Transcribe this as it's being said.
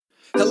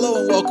Hello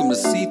and welcome to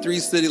C3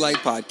 City Light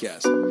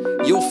Podcast.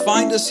 You'll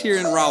find us here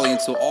in Raleigh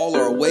until all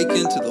are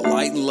awakened to the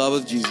light and love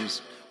of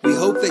Jesus. We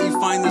hope that you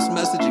find this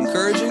message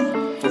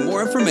encouraging. For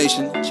more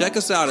information, check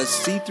us out at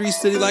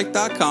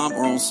c3citylight.com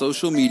or on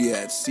social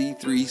media at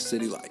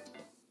C3CityLight.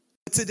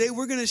 Today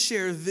we're going to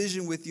share a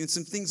vision with you and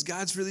some things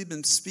God's really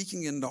been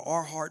speaking into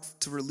our heart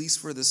to release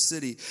for the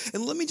city.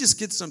 And let me just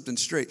get something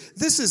straight.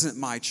 This isn't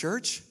my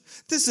church.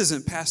 This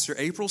isn't Pastor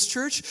April's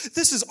church.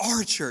 This is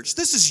our church.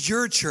 This is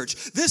your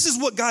church. This is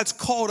what God's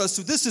called us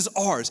to. This is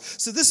ours.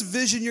 So this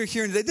vision you're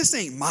hearing today, this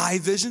ain't my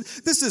vision.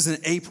 This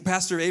isn't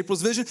Pastor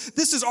April's vision.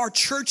 This is our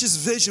church's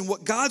vision,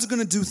 what God's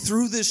going to do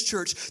through this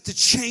church to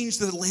change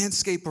the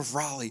landscape of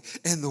Raleigh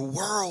and the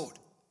world.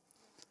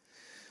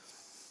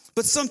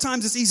 But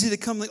sometimes it's easy to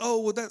come like,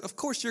 oh, well, of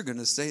course you're going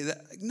to say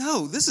that.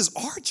 No, this is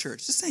our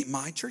church. This ain't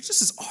my church.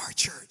 This is our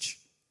church.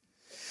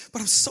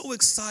 But I'm so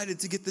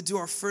excited to get to do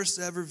our first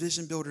ever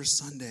Vision Builder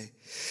Sunday.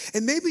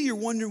 And maybe you're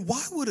wondering,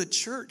 why would a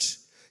church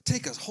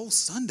take a whole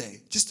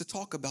Sunday just to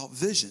talk about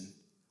vision?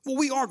 Well,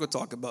 we are going to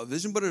talk about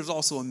vision, but there's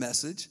also a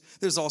message.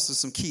 There's also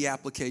some key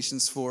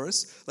applications for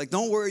us. Like,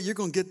 don't worry, you're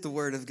going to get the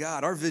Word of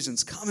God. Our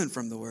vision's coming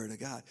from the Word of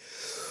God.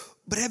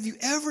 But have you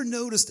ever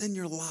noticed in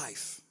your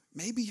life,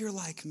 maybe you're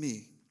like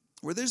me,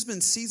 where there's been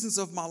seasons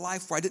of my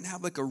life where I didn't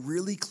have like a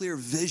really clear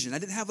vision. I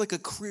didn't have like a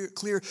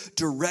clear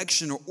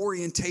direction or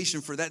orientation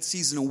for that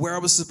season and where I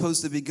was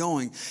supposed to be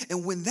going.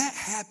 And when that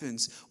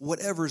happens,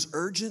 whatever's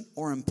urgent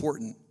or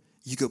important,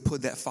 you go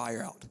put that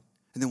fire out.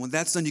 And then when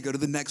that's done, you go to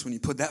the next one,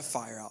 you put that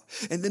fire out.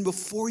 And then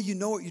before you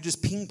know it, you're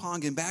just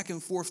ping-ponging back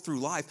and forth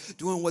through life,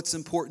 doing what's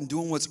important,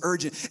 doing what's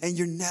urgent, and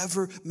you're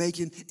never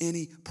making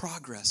any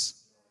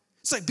progress.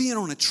 It's like being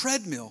on a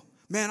treadmill.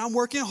 Man, I'm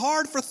working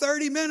hard for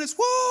 30 minutes.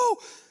 Whoa!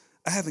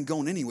 I haven't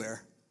gone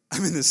anywhere.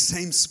 I'm in the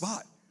same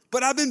spot.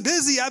 But I've been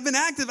busy. I've been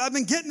active. I've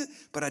been getting it.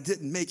 But I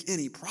didn't make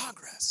any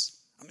progress.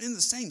 I'm in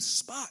the same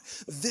spot.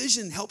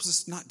 Vision helps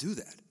us not do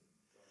that.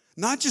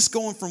 Not just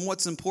going from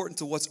what's important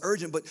to what's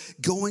urgent, but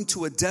going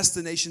to a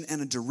destination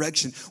and a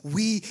direction.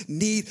 We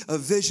need a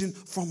vision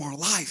from our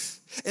life.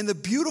 And the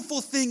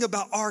beautiful thing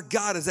about our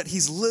God is that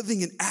He's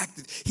living and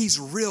active. He's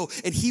real.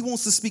 And He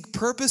wants to speak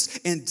purpose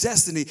and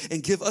destiny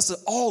and give us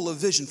all a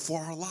vision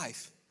for our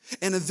life.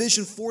 And a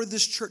vision for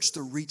this church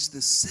to reach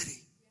this city.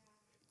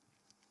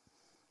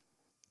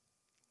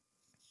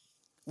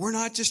 We're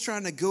not just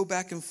trying to go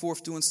back and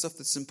forth doing stuff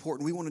that's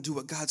important. We want to do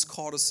what God's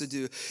called us to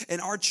do.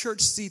 And our church,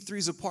 C3,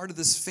 is a part of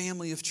this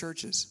family of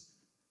churches.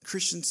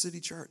 Christian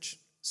City Church.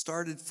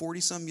 Started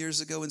 40-some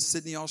years ago in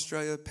Sydney,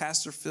 Australia.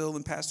 Pastor Phil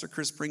and Pastor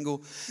Chris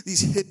Pringle.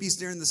 These hippies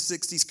during the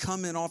 60s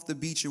come in off the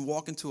beach and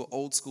walk into an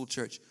old school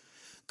church.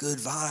 Good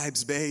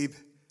vibes, babe.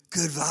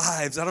 Good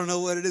vibes. I don't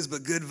know what it is,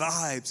 but good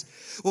vibes.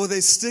 Well,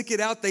 they stick it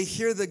out. They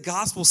hear the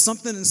gospel.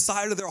 Something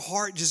inside of their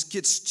heart just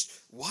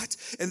gets, what?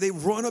 And they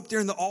run up there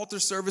in the altar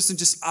service and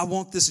just, I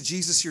want this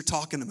Jesus you're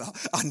talking about.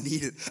 I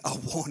need it. I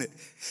want it.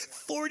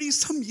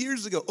 40-some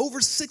years ago,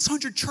 over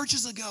 600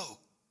 churches ago.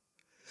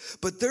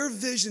 But their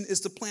vision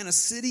is to plant a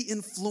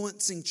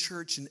city-influencing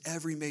church in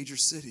every major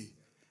city.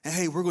 And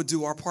hey, we're going to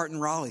do our part in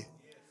Raleigh.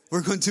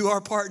 We're going to do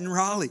our part in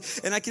Raleigh.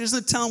 And I can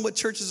just tell them what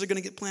churches are going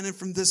to get planted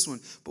from this one.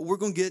 But we're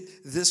going to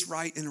get this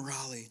right in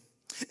Raleigh.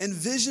 And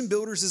Vision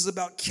Builders is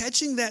about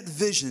catching that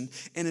vision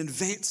and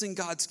advancing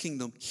God's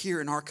kingdom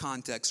here in our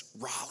context,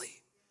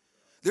 Raleigh.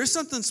 There's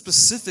something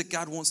specific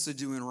God wants to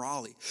do in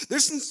Raleigh.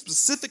 There's some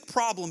specific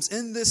problems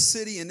in this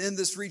city and in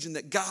this region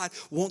that God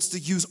wants to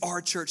use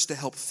our church to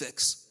help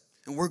fix.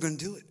 And we're going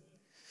to do it.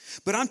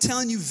 But I'm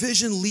telling you,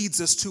 vision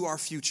leads us to our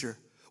future.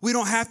 We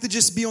don't have to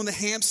just be on the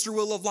hamster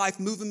wheel of life,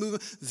 moving.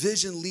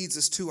 Vision leads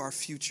us to our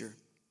future.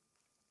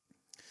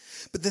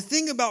 But the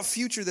thing about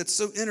future that's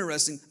so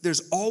interesting,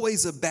 there's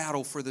always a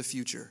battle for the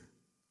future.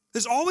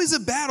 There's always a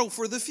battle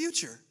for the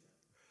future.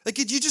 Like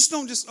you just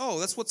don't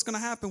that's what's going to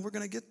happen. We're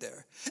going to get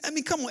there. I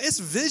mean, come on, it's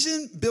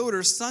Vision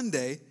Builder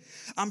Sunday.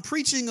 I'm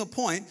preaching a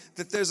point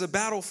that there's a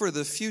battle for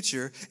the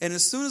future. And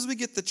as soon as we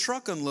get the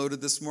truck unloaded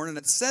this morning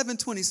at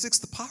 7:26,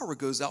 the power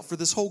goes out for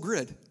this whole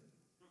grid.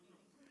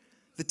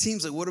 The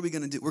team's like, what are we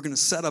going to do? We're going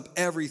to set up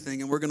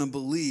everything, and we're going to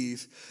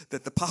believe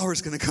that the power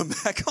is going to come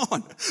back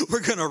on.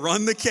 We're going to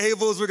run the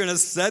cables. We're going to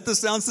set the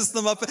sound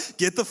system up,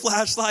 get the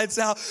flashlights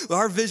out.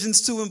 Our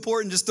vision's too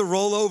important just to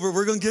roll over.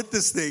 We're going to get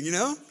this thing, you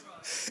know?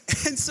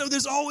 And so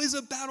there's always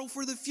a battle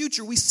for the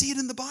future. We see it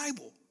in the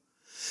Bible.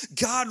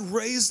 God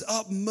raised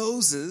up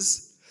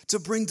Moses to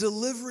bring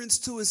deliverance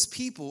to his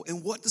people.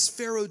 And what does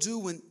Pharaoh do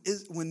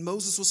when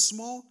Moses was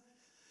small?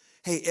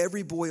 Hey,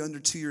 every boy under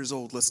 2 years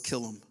old, let's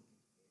kill him.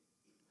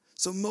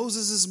 So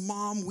Moses'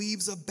 mom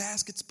weaves a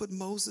basket to put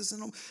Moses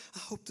in them. I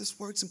hope this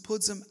works, and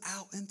puts him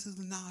out into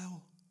the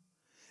Nile.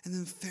 And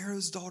then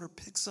Pharaoh's daughter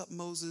picks up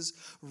Moses,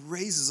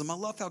 raises him. I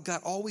love how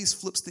God always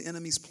flips the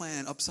enemy's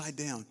plan upside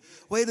down.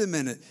 Wait a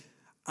minute.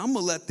 I'm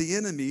going to let the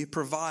enemy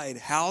provide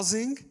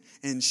housing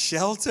and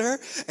shelter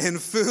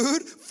and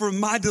food for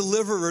my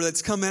deliverer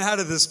that's coming out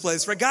of this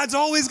place. Right? God's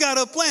always got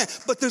a plan,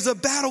 but there's a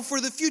battle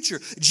for the future.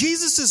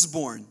 Jesus is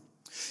born.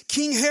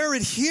 King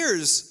Herod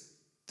hears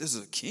there's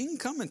a king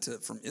coming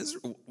from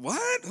Israel.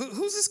 What?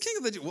 Who's this king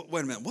of the Jews?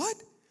 Wait a minute, what?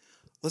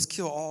 Let's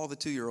kill all the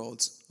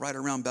 2-year-olds right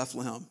around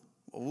Bethlehem.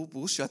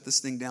 We'll shut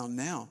this thing down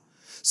now.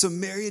 So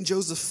Mary and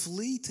Joseph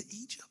flee to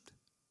Egypt.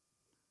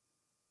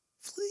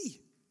 Flee.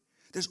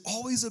 There's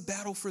always a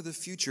battle for the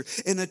future.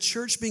 In a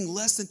church being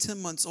less than 10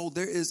 months old,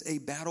 there is a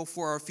battle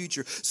for our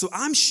future. So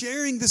I'm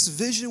sharing this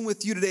vision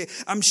with you today.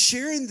 I'm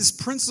sharing this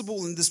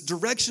principle and this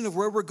direction of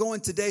where we're going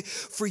today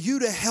for you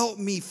to help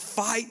me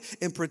fight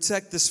and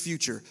protect this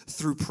future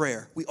through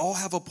prayer. We all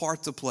have a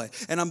part to play.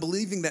 And I'm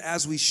believing that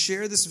as we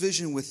share this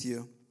vision with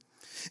you,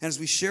 and as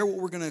we share what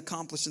we're going to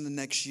accomplish in the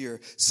next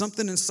year,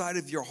 something inside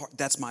of your heart,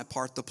 that's my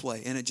part to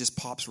play. And it just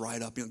pops right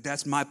up.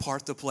 That's my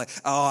part to play.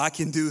 Oh, I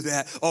can do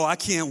that. Oh, I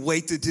can't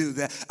wait to do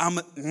that.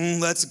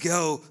 Let's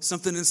go.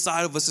 Something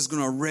inside of us is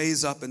going to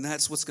raise up, and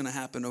that's what's going to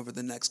happen over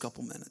the next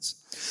couple minutes.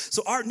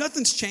 So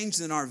nothing's changed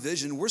in our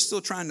vision. We're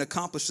still trying to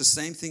accomplish the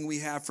same thing we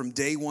have from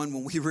day one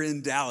when we were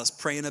in Dallas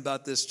praying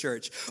about this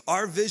church.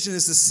 Our vision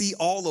is to see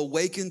all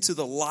awaken to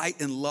the light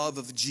and love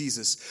of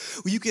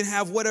Jesus. You can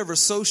have whatever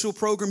social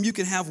program, you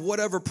can have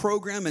whatever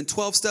program and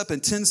 12-step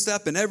and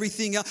 10-step and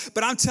everything else.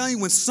 But I'm telling you,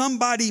 when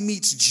somebody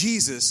meets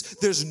Jesus,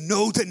 there's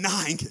no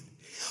denying it.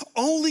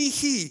 Only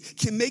he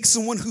can make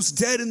someone who's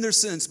dead in their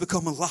sins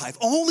become alive.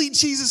 Only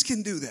Jesus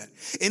can do that.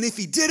 And if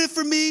he did it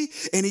for me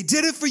and he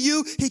did it for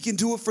you, he can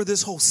do it for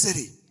this whole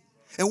city.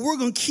 And we're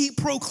going to keep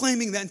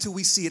proclaiming that until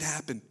we see it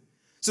happen.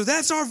 So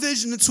that's our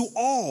vision, to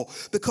all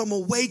become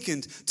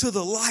awakened to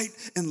the light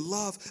and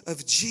love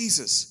of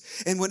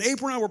Jesus. And when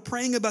April and I were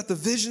praying about the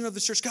vision of the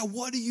church, God,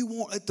 what do you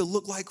want it to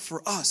look like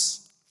for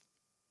us?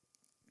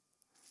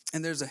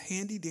 And there's a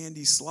handy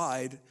dandy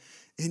slide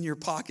in your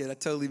pocket. I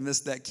totally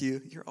missed that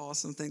cue. You're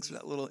awesome. Thanks for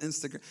that little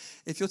Instagram.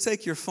 If you'll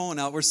take your phone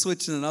out, we're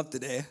switching it up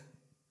today.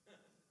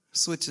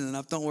 Switching it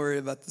up. Don't worry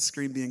about the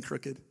screen being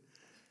crooked.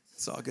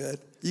 It's all good.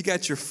 You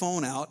got your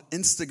phone out,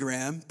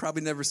 Instagram.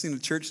 Probably never seen a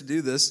church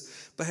do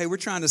this. But hey, we're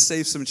trying to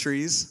save some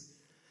trees.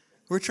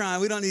 We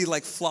don't need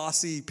like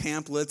flossy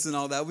pamphlets and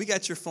all that. We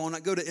got your phone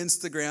out. Go to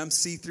Instagram,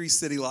 C3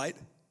 City Light.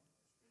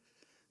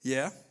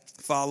 Yeah,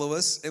 follow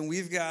us. And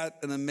we've got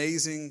an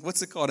amazing,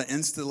 what's it called? An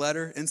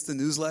Insta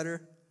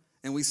newsletter.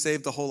 And we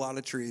saved a whole lot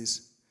of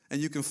trees.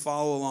 And you can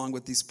follow along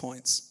with these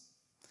points.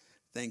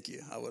 Thank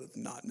you. I would have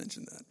not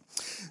mentioned that.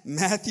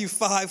 Matthew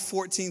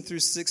 5:14 through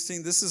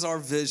 16. This is our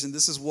vision.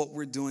 This is what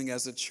we're doing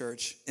as a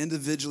church,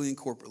 individually and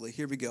corporately.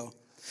 Here we go.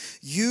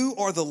 You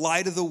are the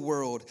light of the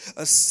world.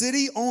 A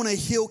city on a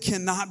hill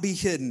cannot be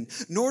hidden,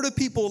 nor do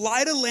people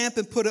light a lamp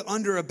and put it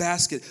under a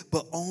basket,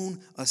 but on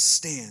a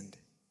stand.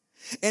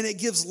 And it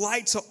gives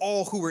light to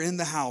all who are in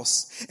the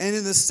house. And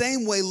in the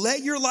same way,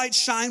 let your light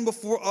shine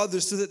before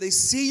others so that they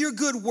see your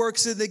good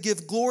works and they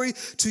give glory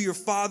to your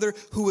Father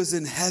who is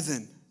in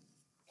heaven.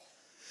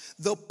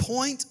 The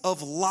point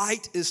of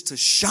light is to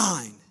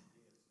shine.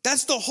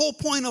 That's the whole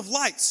point of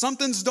light.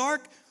 Something's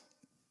dark,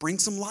 bring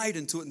some light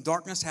into it, and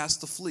darkness has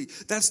to flee.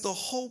 That's the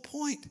whole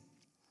point.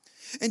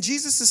 And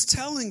Jesus is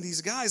telling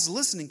these guys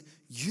listening,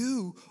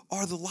 you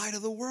are the light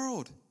of the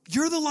world.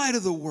 You're the light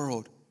of the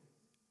world.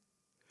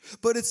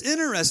 But it's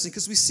interesting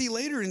because we see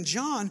later in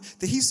John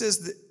that he says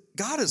that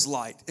God is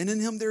light, and in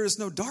him there is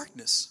no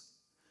darkness.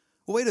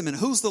 Well, wait a minute,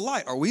 who's the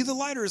light? Are we the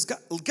light or is God?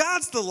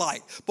 God's the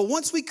light. But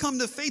once we come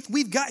to faith,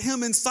 we've got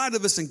him inside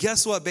of us, and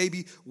guess what,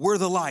 baby? We're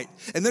the light.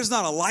 And there's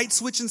not a light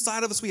switch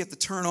inside of us we have to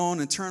turn on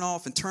and turn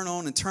off and turn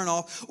on and turn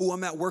off. Oh,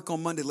 I'm at work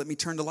on Monday, let me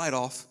turn the light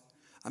off.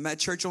 I'm at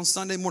church on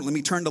Sunday morning, let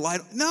me turn the light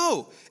off.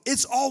 No,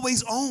 it's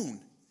always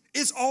on.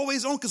 It's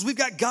always on because we've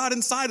got God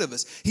inside of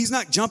us. He's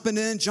not jumping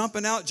in,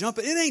 jumping out,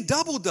 jumping. It ain't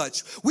double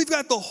dutch. We've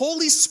got the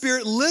Holy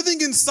Spirit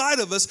living inside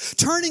of us,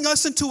 turning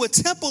us into a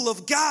temple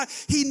of God.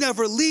 He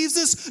never leaves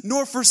us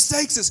nor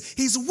forsakes us.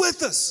 He's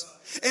with us.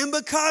 And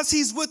because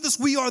he's with us,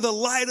 we are the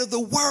light of the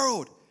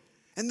world.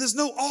 And there's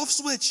no off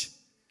switch.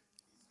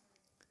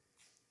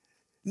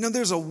 Now,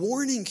 there's a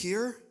warning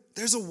here.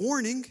 There's a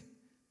warning.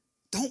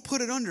 Don't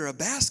put it under a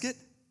basket,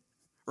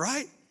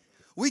 right?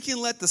 We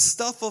can let the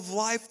stuff of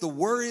life, the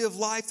worry of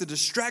life, the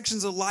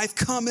distractions of life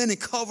come in and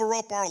cover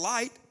up our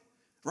light,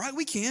 right?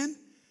 We can.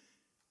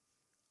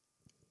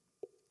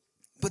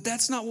 But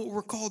that's not what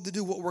we're called to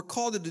do. What we're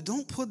called to do,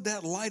 don't put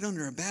that light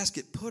under a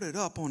basket, put it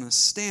up on a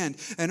stand.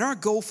 And our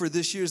goal for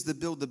this year is to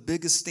build the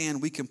biggest stand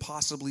we can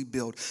possibly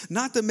build.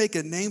 Not to make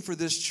a name for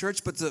this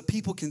church, but so that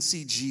people can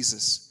see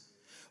Jesus.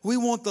 We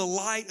want the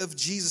light of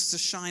Jesus to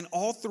shine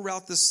all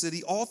throughout this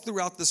city, all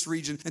throughout this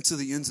region, and to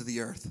the ends of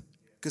the earth.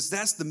 Because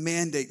that's the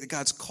mandate that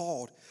God's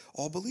called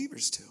all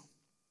believers to.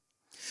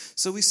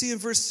 So we see in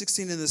verse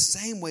 16, in the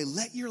same way,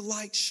 let your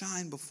light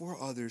shine before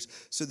others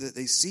so that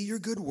they see your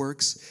good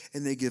works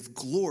and they give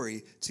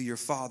glory to your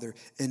Father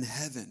in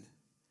heaven.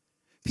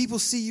 People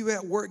see you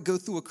at work go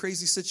through a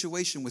crazy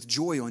situation with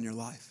joy on your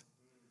life.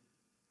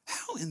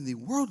 How in the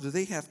world do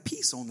they have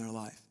peace on their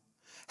life?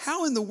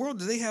 How in the world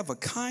do they have a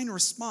kind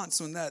response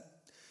when that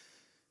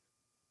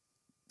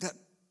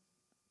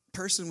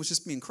person was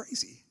just being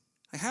crazy?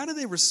 How do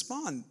they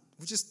respond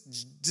with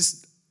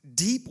just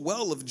deep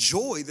well of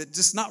joy that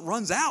just not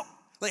runs out?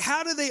 Like,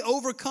 how do they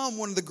overcome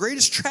one of the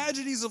greatest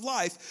tragedies of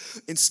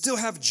life and still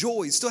have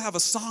joy, still have a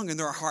song in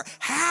their heart?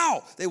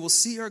 How? They will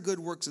see our good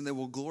works and they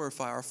will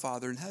glorify our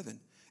Father in heaven.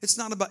 It's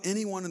not about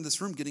anyone in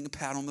this room getting a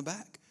pat on the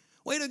back.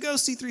 Way to go,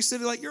 C3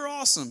 City, like, you're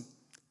awesome.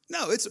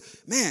 No,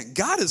 it's, man,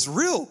 God is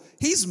real.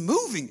 He's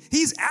moving.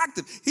 He's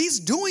active. He's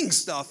doing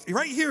stuff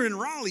right here in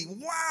Raleigh.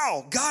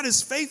 Wow, God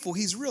is faithful.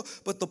 He's real.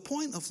 But the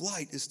point of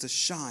light is to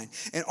shine.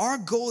 And our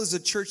goal as a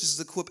church is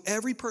to equip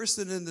every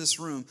person in this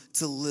room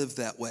to live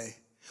that way.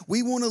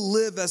 We want to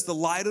live as the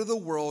light of the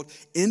world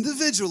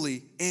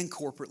individually and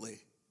corporately.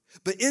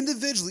 But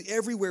individually,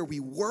 everywhere we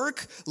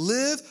work,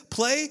 live,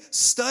 play,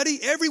 study,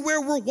 everywhere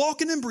we're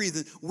walking and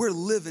breathing, we're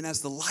living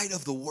as the light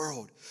of the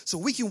world. So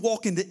we can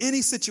walk into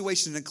any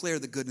situation and declare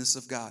the goodness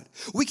of God.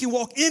 We can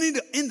walk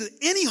into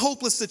any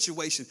hopeless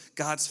situation.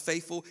 God's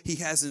faithful. He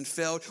hasn't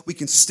failed. We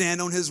can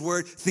stand on his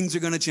word. Things are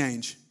going to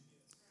change.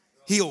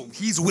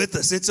 He's with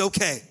us. It's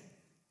okay.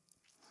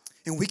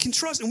 And we can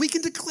trust and we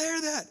can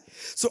declare that.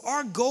 So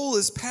our goal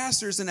as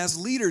pastors and as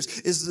leaders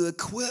is to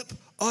equip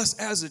us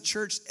as a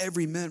church.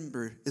 Every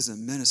member is a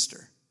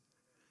minister.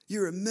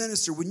 You're a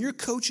minister. When you're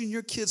coaching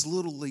your kids'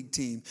 little league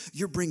team,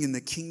 you're bringing the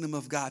kingdom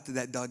of God to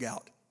that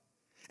dugout.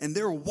 And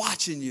they're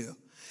watching you.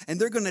 And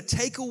they're going to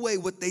take away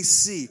what they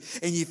see.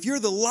 And if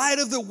you're the light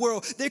of the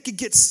world, they could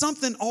get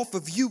something off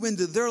of you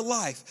into their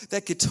life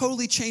that could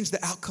totally change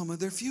the outcome of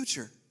their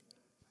future.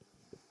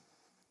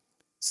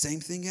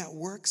 Same thing at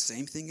work,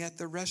 same thing at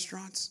the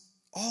restaurants.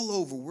 All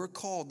over, we're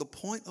called, the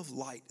point of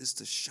light is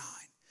to shine.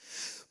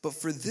 But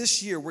for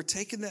this year, we're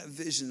taking that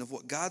vision of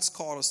what God's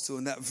called us to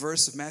in that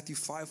verse of Matthew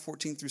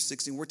 5:14 through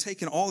 16. We're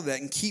taking all of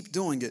that and keep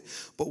doing it,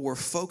 but we're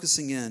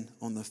focusing in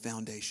on the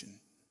foundation.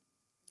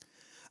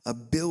 A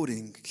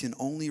building can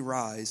only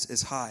rise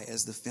as high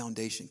as the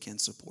foundation can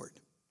support.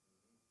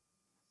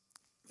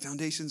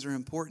 Foundations are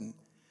important.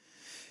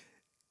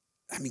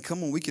 I mean,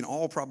 come on, we can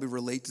all probably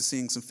relate to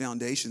seeing some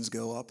foundations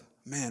go up.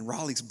 Man,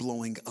 Raleigh's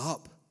blowing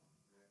up.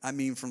 I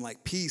mean, from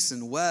like Peace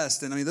and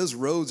West. And I mean, those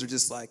roads are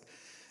just like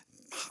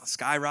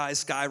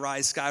skyrise,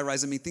 skyrise,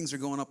 skyrise. I mean, things are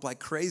going up like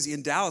crazy.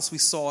 In Dallas, we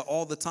saw it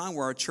all the time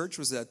where our church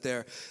was at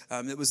there.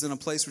 It was in a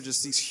place where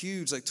just these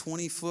huge, like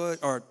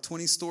 20-foot or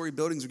 20-story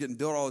buildings were getting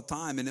built all the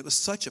time. And it was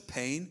such a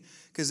pain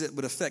because it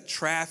would affect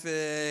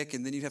traffic.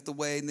 And then you'd have to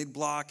wait and they'd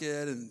block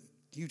it. And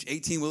huge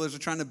 18-wheelers are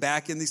trying to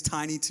back in these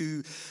tiny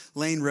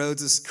 2-lane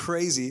roads. It's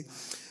crazy.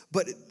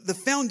 But the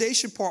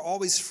foundation part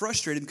always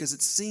frustrated because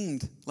it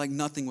seemed like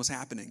nothing was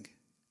happening.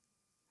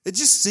 It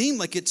just seemed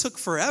like it took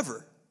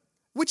forever,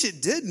 which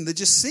it didn't. It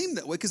just seemed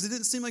that way because it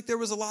didn't seem like there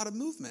was a lot of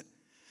movement.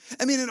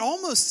 I mean, it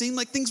almost seemed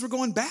like things were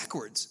going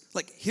backwards.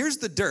 Like, here's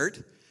the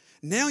dirt.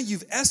 Now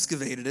you've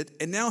excavated it,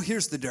 and now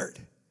here's the dirt.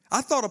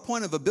 I thought a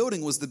point of a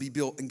building was to be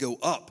built and go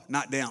up,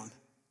 not down.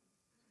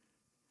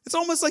 It's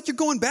almost like you're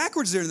going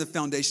backwards there in the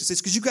foundation stage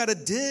because you got to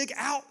dig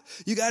out.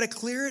 You got to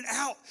clear it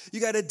out.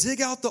 You got to dig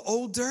out the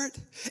old dirt.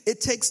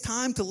 It takes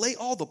time to lay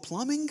all the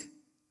plumbing.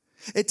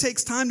 It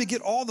takes time to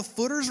get all the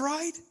footers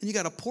right. And you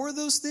got to pour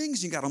those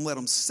things. You got to let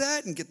them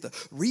set and get the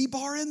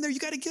rebar in there. You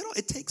got to get all.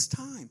 It takes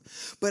time.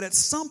 But at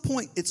some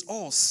point, it's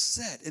all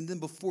set. And then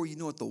before you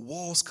know it, the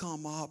walls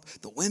come up.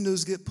 The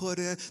windows get put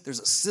in. There's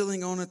a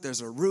ceiling on it.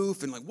 There's a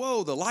roof. And like,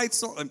 whoa, the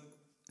lights are...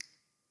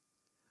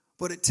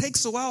 But it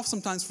takes a while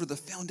sometimes for the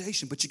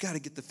foundation, but you got to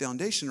get the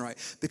foundation right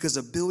because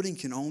a building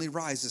can only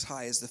rise as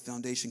high as the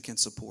foundation can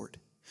support.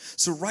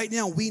 So right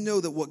now we know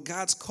that what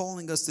God's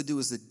calling us to do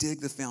is to dig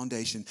the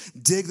foundation,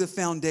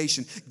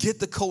 get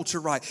the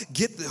culture right,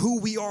 get who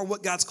we are,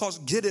 what God's called us,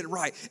 get it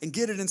right, and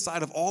get it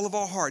inside of all of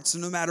our hearts. So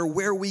no matter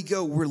where we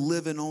go, we're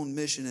living on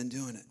mission and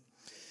doing it.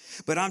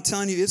 But I'm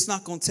telling you, it's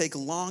not going to take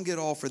long at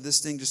all for this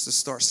thing just to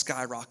start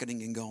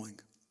skyrocketing and going.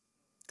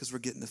 Because we're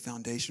getting the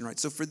foundation right.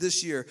 So for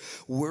this year,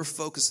 we're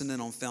focusing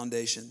in on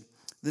foundation.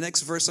 The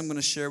next verse I'm going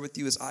to share with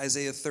you is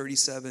Isaiah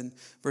 37,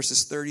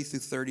 verses 30 through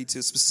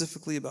 32,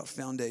 specifically about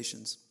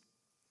foundations.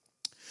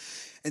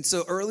 And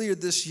so earlier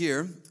this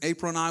year,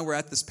 April and I were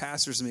at this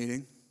pastor's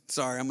meeting.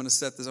 Sorry, I'm going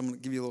to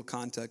give you a little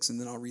context, and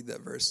then I'll read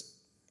that verse.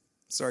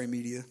 Sorry,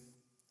 media.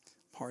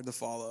 Hard to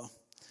follow.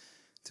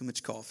 Too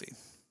much coffee.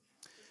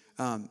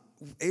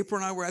 April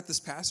and I were at this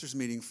pastor's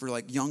meeting for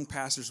like young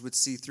pastors with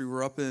C3.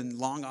 We're up in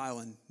Long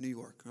Island, New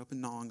York. We're up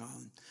in Long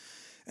Island.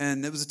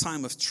 And it was a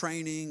time of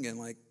training and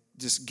like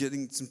just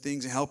getting some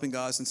things and helping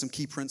us and some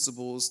key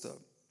principles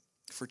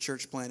for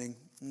church planning.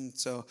 And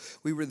so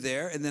we were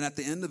there. And then at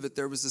the end of it,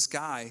 there was this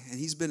guy, and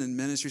he's been in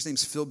ministry. His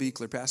name's Phil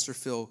Beekler, Pastor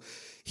Phil.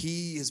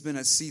 He has been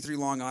at C3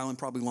 Long Island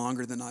probably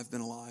longer than I've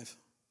been alive.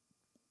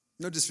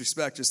 No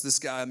disrespect, just this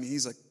guy. I mean,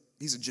 he's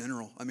a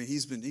general. I mean,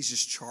 he's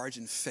just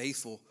charging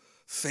faithful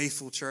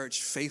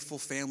church, faithful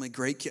family,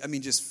 great kid. I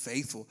mean, just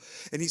faithful.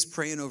 And he's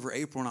praying over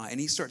April and I, and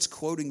he starts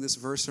quoting this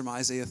verse from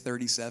Isaiah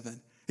 37.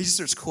 He just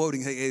starts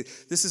quoting, hey,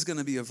 this is going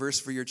to be a verse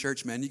for your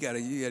church, man. You got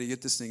to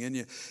get this thing in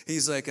you.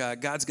 He's like,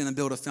 God's going to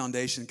build a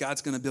foundation.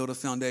 God's going to build a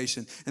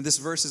foundation. And this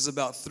verse is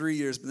about 3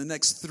 years, but the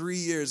next 3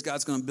 years,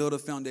 God's going to build a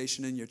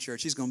foundation in your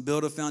church. He's going to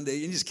build a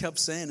foundation. He just kept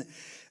saying it.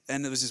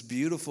 And it was just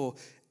beautiful.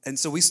 And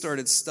so we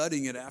started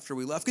studying it after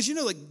we left. Because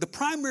like the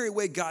primary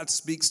way God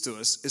speaks to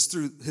us is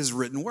through his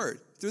written word,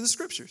 through the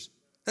scriptures.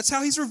 That's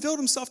how he's revealed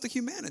himself to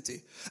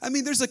humanity. I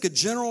mean, there's like a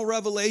general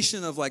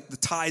revelation of like the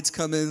tides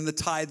come in and the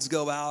tides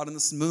go out and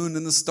the moon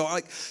and the star.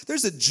 Like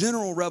there's a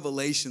general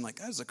revelation, like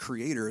there's a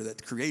creator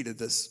that created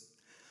this.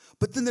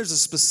 But then there's a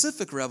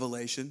specific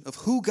revelation of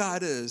who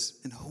God is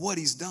and what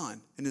he's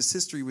done in his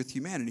history with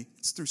humanity.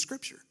 It's through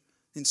scripture.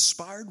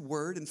 Inspired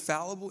word,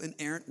 infallible,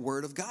 inerrant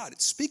word of God.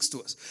 It speaks to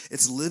us.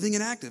 It's living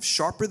and active,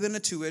 sharper than a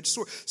two-edged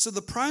sword. So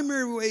the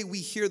primary way we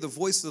hear the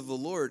voice of the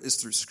Lord is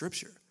through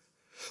scripture.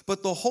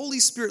 But the Holy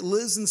Spirit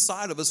lives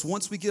inside of us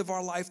once we give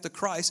our life to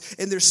Christ,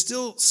 and there's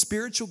still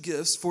spiritual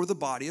gifts for the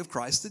body of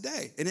Christ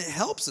today. And it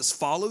helps us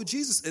follow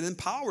Jesus. It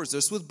empowers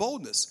us with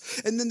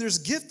boldness. And then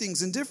there's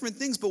giftings and different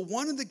things, but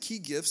one of the key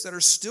gifts that are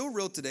still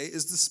real today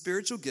is the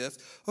spiritual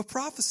gift of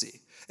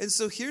prophecy. And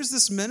so here's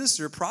this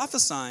minister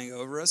prophesying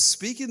over us,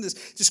 speaking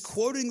this, just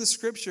quoting the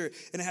scripture,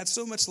 and it had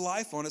so much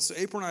life on it. So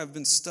April and I have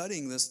been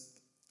studying this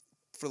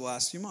for the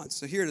last few months.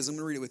 So here it is. I'm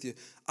going to read it with you.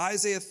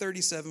 Isaiah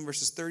 37,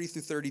 verses 30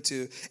 through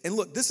 32. And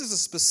look, this is a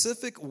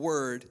specific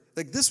word.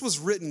 Like this was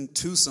written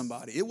to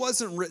somebody. It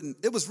was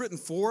written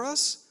for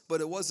us,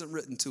 but it wasn't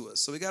written to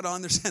us. So we got to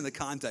understand the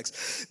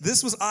context.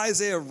 This was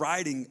Isaiah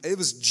writing. It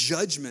was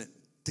judgment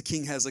to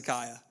King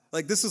Hezekiah.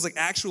 Like this was like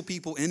actual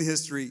people in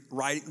history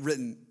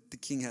written to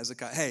King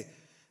Hezekiah. Hey,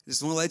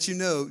 just want to let you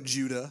know,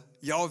 Judah,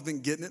 y'all have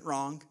been getting it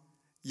wrong.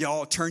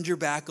 Y'all turned your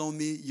back on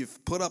me.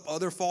 You've put up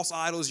other false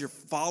idols. You're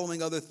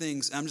following other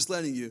things. I'm just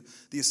letting you,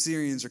 the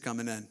Assyrians are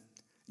coming in.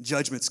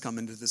 Judgment's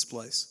coming to this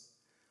place.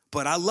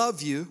 But I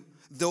love you.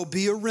 There'll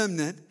be a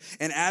remnant.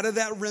 And out of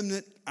that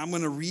remnant, I'm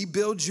going to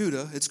rebuild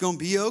Judah. It's going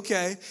to be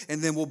okay.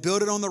 And then we'll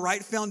build it on the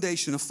right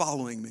foundation of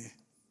following me.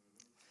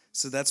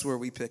 So that's where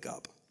we pick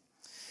up.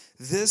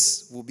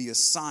 This will be a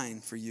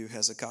sign for you,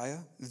 Hezekiah.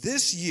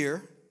 This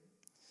year,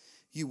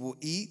 you will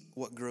eat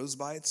what grows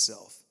by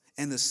itself.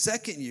 And the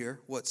second year,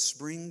 what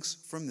springs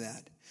from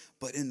that.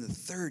 But in the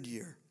third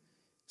year,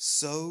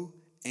 sow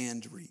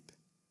and reap.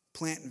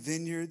 Plant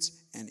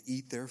vineyards and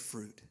eat their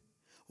fruit.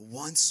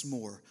 Once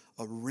more,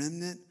 a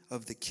remnant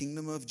of the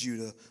kingdom of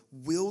Judah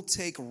will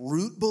take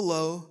root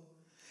below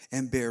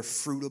and bear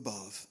fruit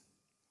above.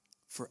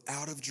 For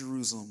out of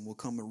Jerusalem will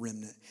come a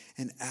remnant,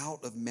 and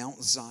out of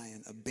Mount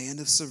Zion, a band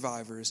of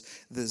survivors.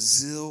 The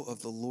zeal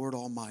of the Lord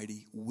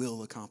Almighty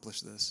will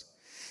accomplish this.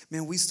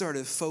 Man, we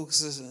started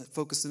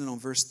focusing in on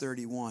verse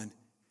 31.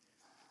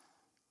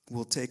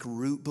 We'll take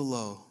root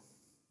below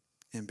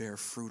and bear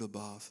fruit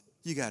above.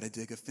 You got to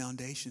dig a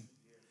foundation.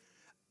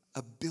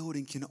 A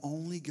building can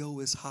only go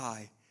as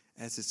high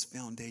as its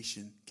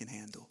foundation can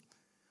handle.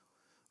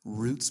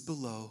 Roots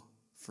below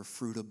for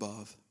fruit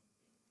above.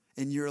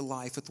 In your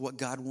life, with what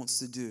God wants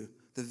to do,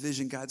 the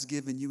vision God's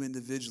given you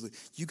individually,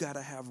 you got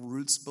to have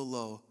roots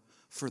below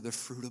for the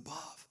fruit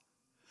above.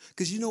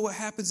 Because you know what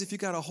happens if you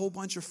got a whole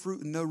bunch of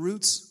fruit and no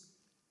roots?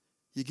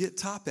 You get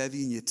top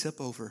heavy and you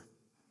tip over.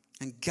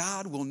 And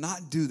God will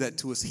not do that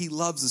to us. He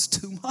loves us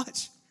too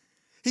much.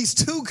 He's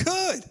too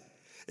good.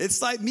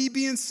 It's like me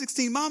being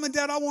 16. Mom and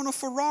Dad, I want a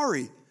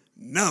Ferrari.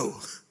 No.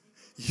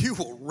 You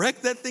will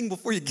wreck that thing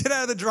before you get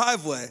out of the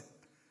driveway.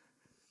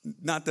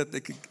 Not that they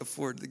could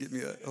afford to get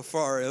me a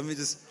Ferrari. Let me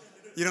just,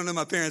 you don't know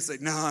my parents say,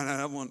 no,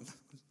 I want,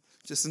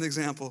 just an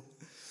example.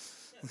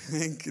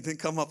 It didn't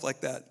come up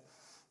like that.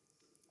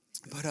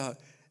 But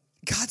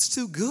God's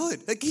too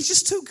good. Like he's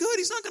just too good.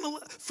 He's not going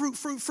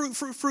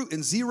to fruit,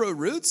 and zero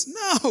roots.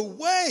 No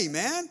way,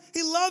 man.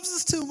 He loves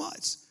us too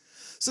much.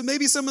 So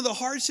maybe some of the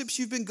hardships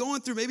you've been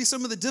going through, maybe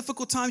some of the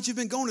difficult times you've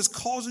been going is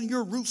causing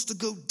your roots to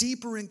go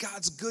deeper in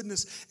God's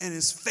goodness and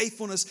his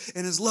faithfulness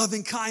and his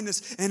loving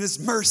kindness and his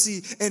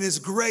mercy and his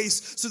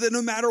grace, so that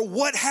no matter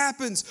what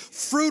happens,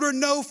 fruit or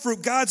no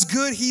fruit, God's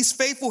good, he's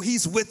faithful,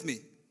 he's with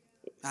me.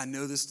 I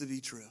know this to be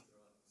true.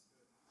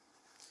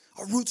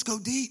 Our roots go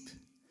deep.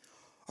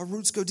 Our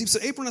roots go deep. So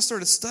April and I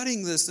started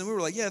studying this, and we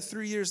were like, yeah,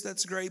 3 years,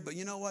 that's great. But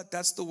you know what?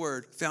 That's the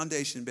word.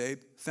 Foundation, babe.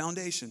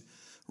 Foundation.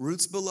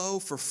 Roots below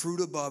for fruit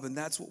above, and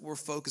that's what we're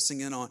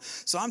focusing in on.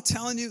 So I'm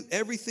telling you,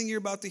 everything you're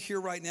about to hear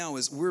right now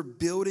is we're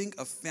building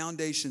a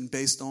foundation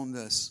based on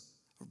this.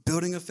 We're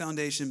building a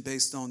foundation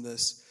based on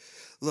this.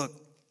 Look,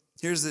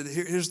 here's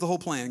the whole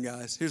plan,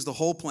 guys. Here's the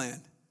whole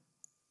plan.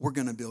 We're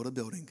going to build a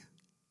building.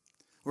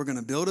 We're going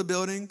to build a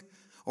building,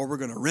 or we're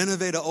going to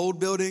renovate an old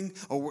building,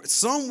 or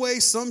some way,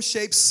 some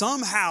shape,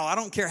 somehow, I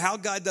don't care how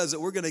God does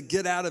it, we're going to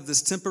get out of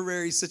this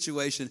temporary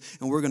situation,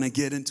 and we're going to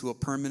get into a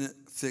permanent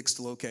fixed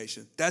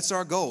location. That's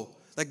our goal.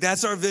 Like,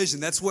 that's our vision.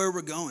 That's where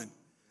we're going.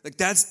 Like,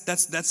 that's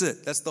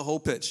it. That's the whole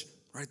pitch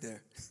right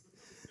there.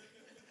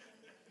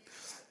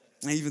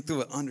 I even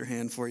threw an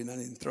underhand for you, and I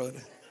didn't throw it.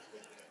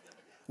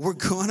 We're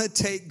going to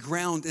take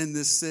ground in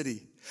this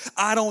city.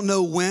 I don't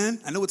know when.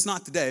 I know it's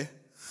not today.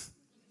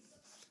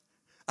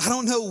 I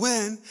don't know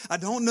when, I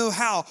don't know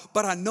how,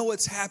 but I know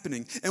it's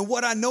happening. And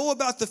what I know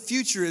about the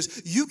future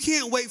is you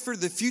can't wait for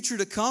the future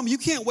to come. You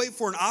can't wait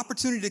for an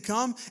opportunity to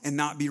come and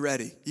not be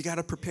ready. You got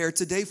to prepare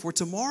today for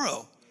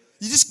tomorrow.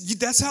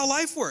 That's how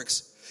life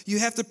works. You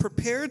have to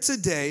prepare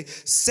today,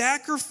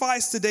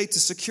 sacrifice today to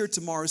secure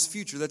tomorrow's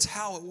future. That's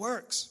how it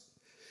works.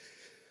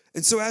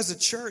 And so as a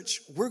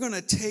church, we're going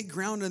to take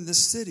ground in this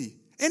city.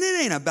 And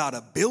it ain't about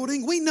a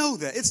building. We know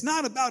that. It's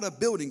not about a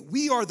building.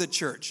 We are the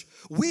church.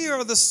 We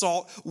are the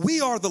salt. We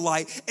are the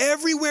light.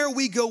 Everywhere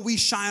we go, we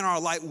shine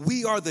our light.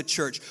 We are the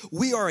church.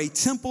 We are a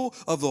temple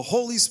of the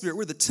Holy Spirit.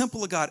 We're the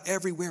temple of God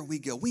everywhere we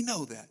go. We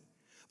know that.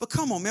 But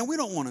come on, man, we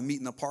don't want to meet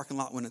in the parking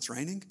lot when it's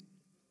raining.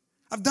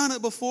 I've done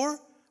it before.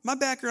 My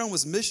background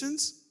was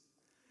missions.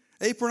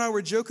 April and I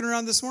were joking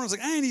around this morning. I was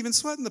like, I ain't even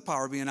sweating the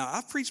power being out.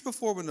 I've preached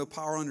before with no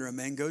power under a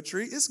mango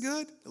tree. It's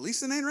good. At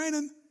least it ain't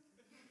raining.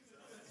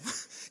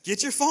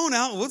 Get your phone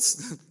out.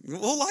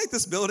 We'll light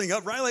this building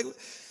up, right? Like,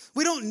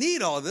 we don't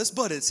need all this,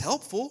 but it's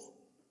helpful.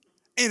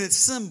 And it's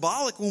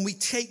symbolic when we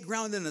take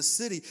ground in a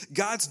city.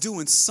 God's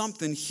doing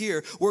something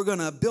here. We're going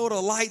to build a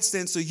light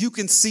stand so you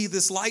can see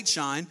this light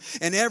shine.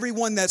 And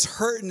everyone that's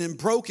hurting and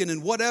broken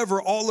and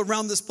whatever all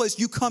around this place,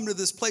 you come to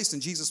this place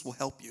and Jesus will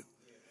help you.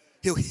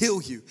 He'll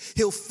heal you.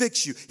 He'll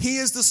fix you. He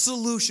is the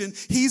solution.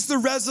 He's the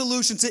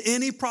resolution to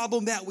any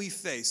problem that we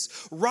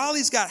face.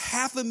 Raleigh's got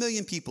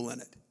 500,000 people in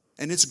it.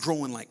 And it's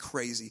growing like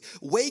crazy.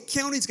 Wake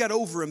County's got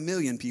over 1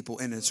 million people,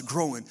 and it's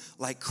growing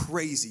like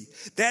crazy.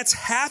 That's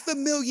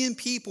 500,000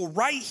 people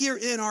right here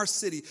in our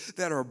city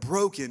that are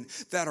broken,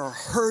 that are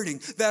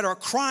hurting, that are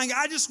crying.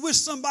 I just wish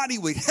somebody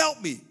would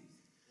help me.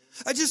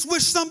 I just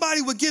wish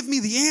somebody would give me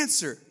the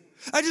answer.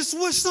 I just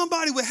wish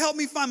somebody would help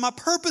me find my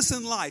purpose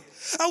in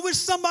life. I wish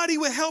somebody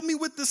would help me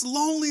with this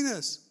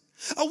loneliness.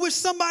 I wish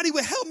somebody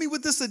would help me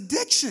with this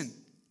addiction.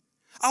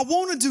 I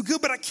want to do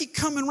good, but I keep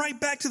coming right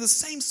back to the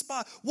same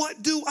spot.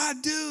 What do I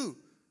do?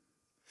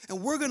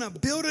 And we're going to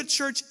build a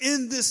church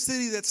in this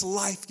city that's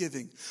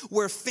life-giving,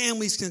 where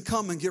families can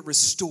come and get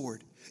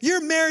restored. Your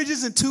marriage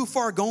isn't too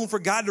far gone for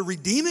God to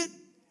redeem it.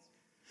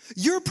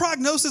 Your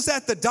prognosis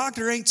at the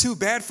doctor ain't too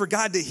bad for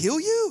God to heal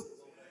you.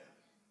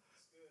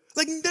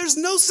 Like, there's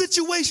no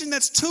situation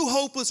that's too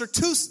hopeless or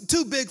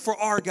too big for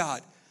our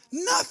God.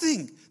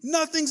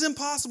 Nothing's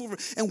impossible.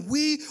 And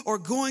we are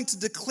going to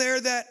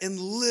declare that and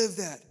live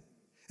that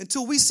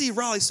until we see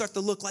Raleigh start to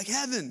look like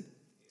heaven.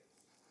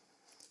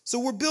 So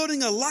we're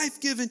building a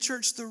life-giving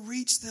church to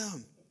reach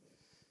them.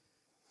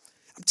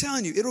 I'm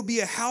telling you, it'll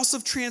be a house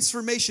of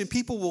transformation.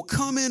 People will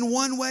come in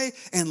one way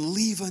and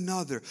leave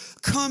another.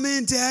 Come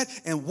in dead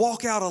and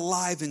walk out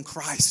alive in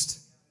Christ.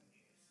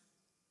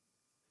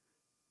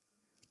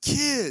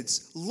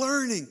 Kids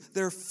learning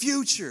their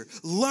future,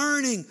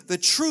 learning the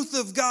truth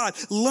of God,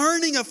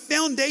 learning a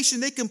foundation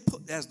they can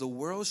put as the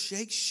world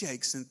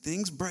shakes and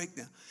things break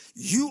down.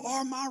 You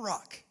are my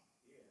rock.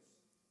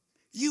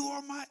 You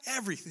are my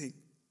everything.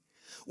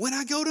 When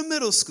I go to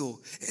middle school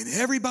and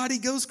everybody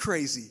goes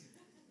crazy,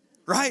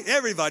 right?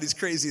 Everybody's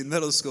crazy in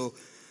middle school.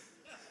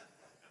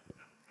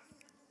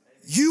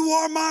 You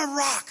are my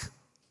rock.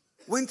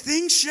 When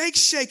things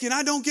shake and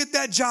I don't get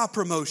that job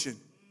promotion,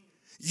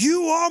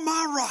 you are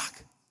my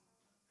rock.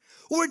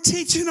 We're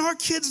teaching our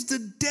kids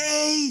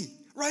today,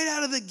 right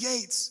out of the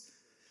gates,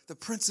 the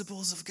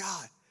principles of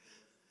God.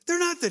 They're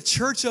not the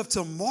church of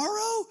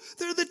tomorrow.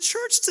 They're the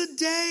church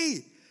today.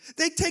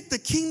 They take the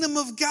kingdom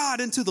of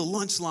God into the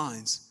lunch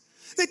lines.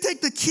 They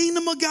take the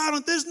kingdom of God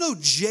on. There's no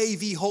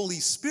JV Holy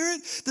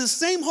Spirit. The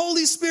same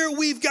Holy Spirit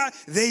we've got,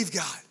 they've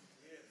got.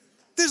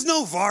 There's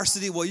no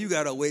varsity. Well, you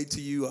got to wait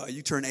till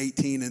you turn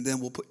 18 and then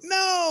we'll put.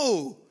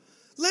 No.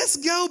 Let's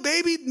go,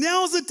 baby.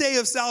 Now's the day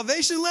of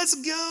salvation. Let's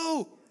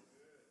go.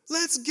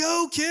 Let's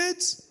go,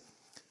 kids.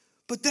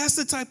 But that's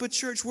the type of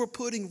church we're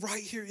putting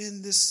right here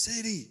in this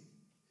city.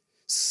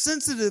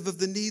 Sensitive of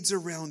the needs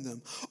around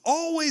them.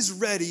 Always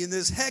ready in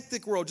this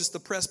hectic world just to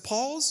press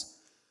pause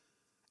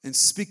and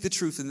speak the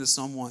truth into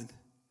someone.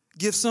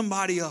 Give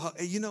somebody a hug.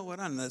 Hey, you know what?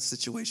 I know that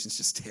situation's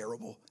just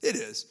terrible. It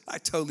is. I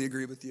totally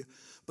agree with you.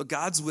 But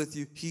God's with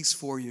you. He's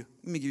for you.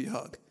 Let me give you a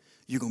hug.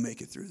 You're going to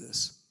make it through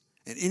this.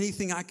 And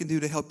anything I can do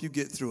to help you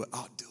get through it,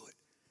 I'll do it.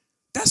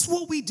 That's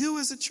what we do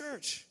as a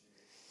church.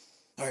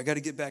 All right, got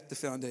to get back to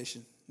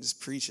foundation.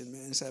 Just preaching,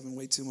 man. Just having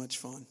way too much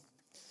fun.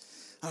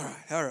 All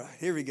right,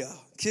 here we go.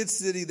 Kids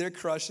City, they're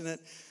crushing it.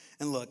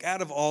 And look,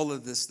 out of all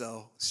of this,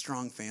 though,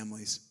 strong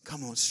families.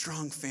 Come on,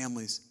 strong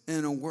families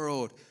in a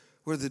world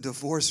where the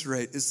divorce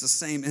rate is the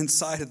same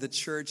inside of the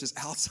church as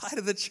outside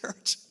of the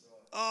church.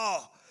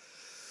 Oh,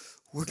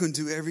 we're going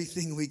to do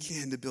everything we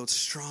can to build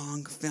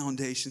strong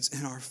foundations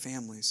in our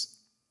families.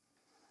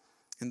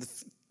 And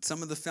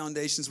some of the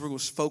foundations we're going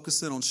to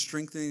focus in on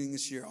strengthening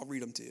this year, I'll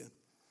read them to you.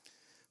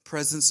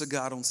 Presence of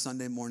God on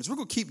Sunday mornings. We're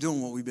going to keep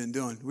doing what we've been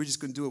doing. We're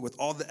just going to do it with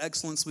all the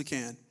excellence we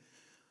can.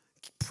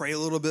 Pray a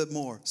little bit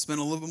more. Spend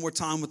a little bit more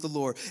time with the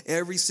Lord.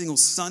 Every single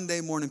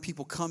Sunday morning,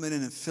 people coming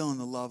in and feeling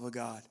the love of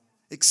God.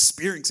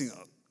 Experiencing,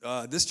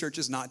 this church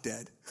is not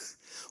dead.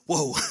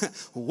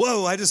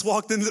 Whoa, I just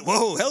walked in.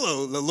 Whoa,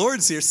 hello, the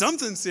Lord's here.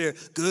 Something's here.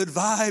 Good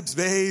vibes,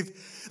 babe.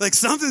 Like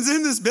something's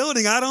in this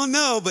building. I don't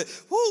know, but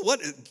what?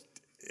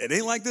 It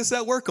ain't like this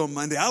at work on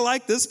Monday. I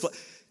like this place.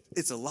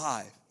 It's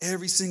alive.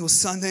 Every single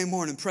Sunday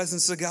morning,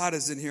 presence of God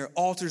is in here.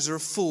 Altars are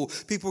full.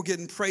 People are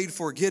getting prayed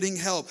for, getting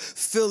help,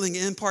 filling,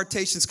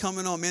 impartations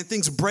coming on, man.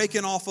 Things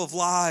breaking off of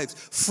lives.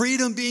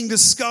 Freedom being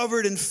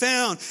discovered and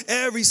found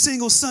every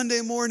single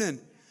Sunday morning.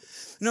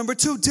 Number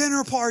 2,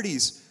 dinner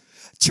parties.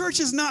 Church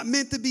is not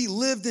meant to be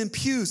lived in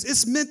pews.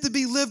 It's meant to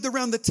be lived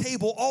around the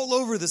table all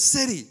over the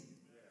city.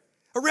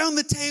 Around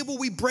the table,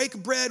 we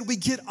break bread. We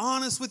get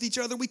honest with each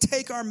other. We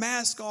take our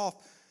mask off.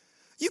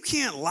 You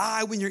can't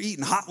lie when you're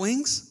eating hot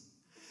wings.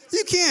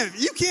 You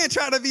can't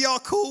try to be all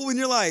cool when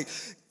you're like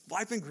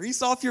wiping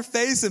grease off your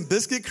face and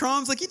biscuit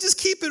crumbs. Like, you just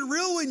keep it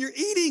real when you're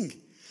eating.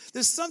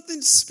 There's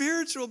something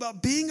spiritual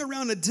about being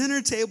around a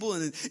dinner table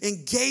and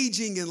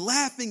engaging and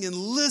laughing and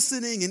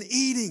listening and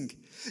eating.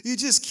 You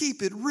just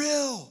keep it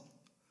real.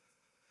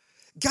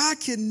 God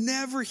can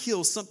never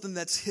heal something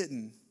that's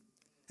hidden.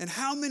 And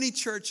how many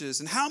churches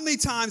and how many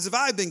times have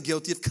I been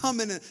guilty of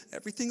coming and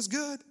everything's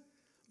good?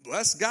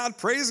 Bless God,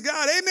 praise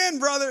God, amen,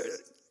 brother.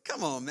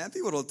 Come on, man.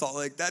 People don't talk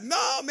like that.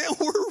 No, man,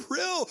 we're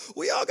real.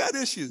 We all got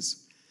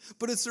issues.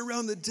 But it's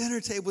around the dinner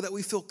table that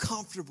we feel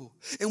comfortable.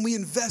 And we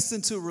invest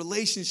into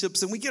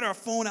relationships. And we get our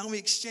phone out and we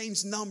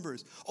exchange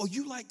numbers. Oh,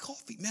 you like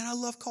coffee? Man, I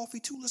love coffee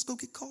too. Let's go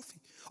get coffee.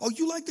 Oh,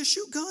 you like to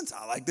shoot guns?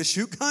 I like to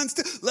shoot guns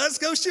too. Let's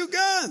go shoot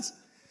guns.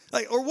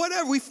 Like, or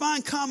whatever. We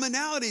find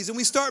commonalities and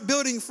we start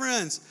building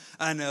friends.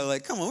 I know,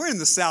 like, come on. We're in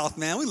the South,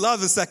 man. We love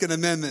the Second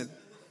Amendment.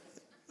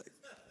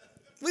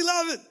 We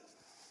love it.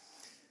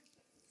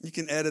 You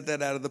can edit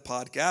that out of the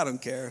podcast. I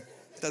don't care.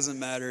 It doesn't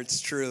matter.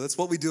 It's true. That's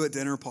what we do at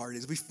dinner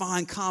parties. We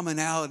find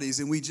commonalities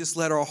and we just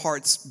let our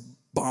hearts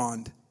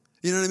bond.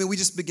 You know what I mean? We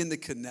just begin to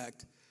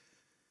connect.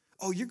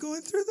 Oh, you're going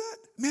through that?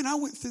 Man, I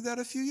went through that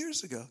a few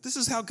years ago. This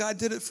is how God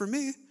did it for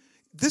me.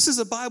 This is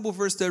a Bible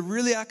verse that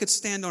really I could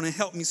stand on and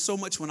help me so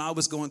much when I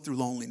was going through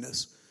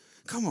loneliness.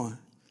 Come on.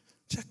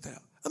 Check that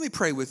out. Let me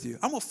pray with you.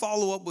 I'm going to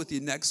follow up with you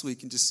next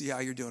week and just see how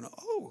you're doing.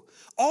 Oh,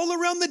 all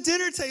around the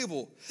dinner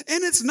table.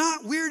 And it's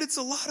not weird. It's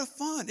a lot of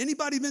fun.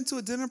 Anybody been to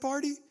a dinner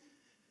party?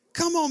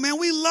 Come on, man.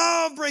 We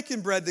love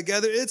breaking bread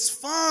together. It's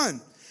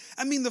fun.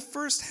 I mean, the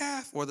first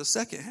half or the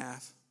second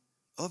half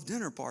of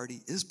dinner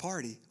party is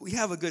party. We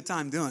have a good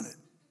time doing it.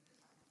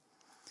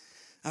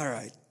 All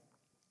right.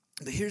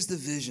 But here's the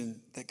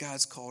vision that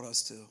God's called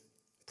us to.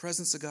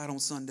 Presence of God on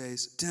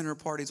Sundays, dinner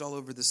parties all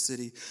over the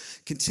city,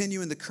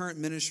 continuing the current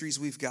ministries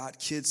we've got,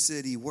 Kid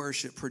City,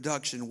 worship,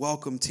 production,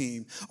 welcome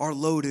team, our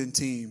load-in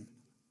team.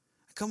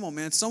 Come on,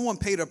 man. Someone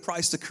paid a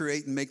price to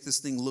create and make this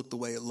thing look the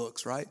way it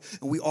looks, right?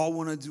 And we all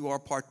want to do our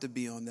part to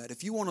be on that.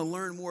 If you want to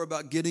learn more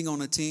about getting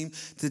on a team,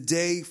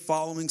 today,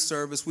 following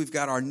service, we've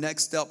got our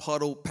next step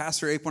huddle.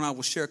 Pastor April and I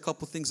will share a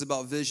couple things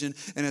about vision,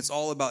 and it's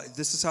all about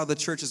this is how the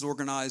church is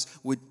organized.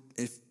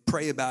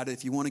 Pray about it.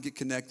 If you want to get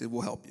connected,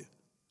 we'll help you.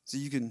 So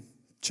you can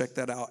check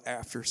that out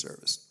after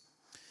service.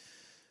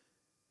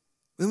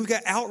 Then we've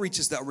got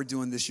outreaches that we're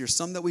doing this year.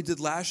 Some that we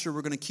did last year,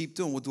 we're going to keep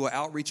doing. We'll do an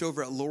outreach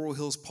over at Laurel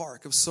Hills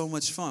Park. It was so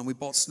much fun. We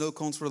bought snow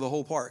cones for the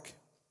whole park.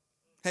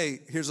 Hey,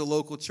 here's a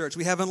local church.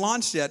 We haven't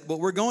launched yet, but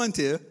we're going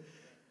to.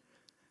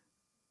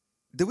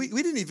 We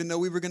didn't even know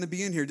we were going to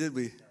be in here, did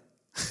we?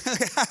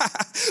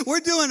 We're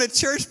doing a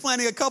church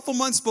planning a couple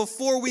months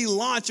before we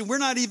launch, and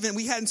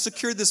we hadn't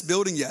secured this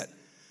building yet.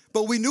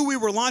 But we knew we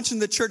were launching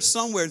the church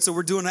somewhere, and so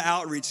we're doing an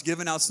outreach,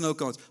 giving out snow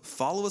cones.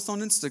 Follow us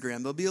on Instagram.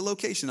 There'll be a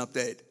location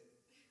update.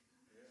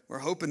 We're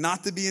hoping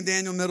not to be in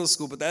Daniel Middle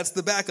School, but that's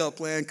the backup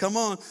plan. Come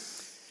on.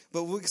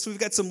 But we've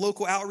got some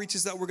local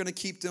outreaches that we're going to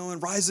keep doing.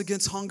 Rise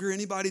Against Hunger.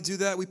 Anybody do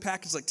that? We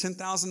packaged like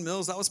 10,000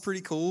 meals. That was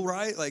pretty cool,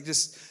 right? Like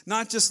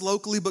not just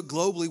locally, but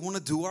globally. We want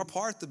to do our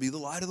part to be the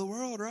light of the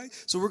world, right?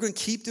 So we're going to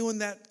keep doing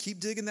that, keep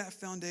digging that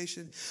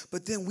foundation.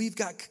 But then we've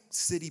got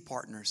city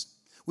partners.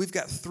 We've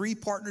got 3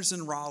 partners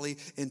in Raleigh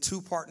and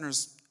 2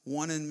 partners,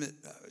 one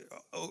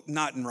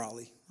not in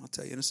Raleigh. I'll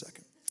tell you in a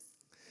second.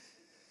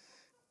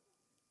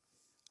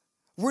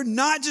 We're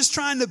not just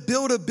trying to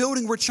build a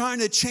building. We're trying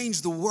to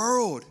change the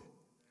world.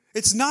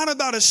 It's not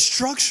about a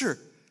structure.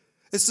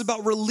 It's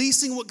about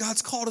releasing what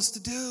God's called us to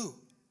do.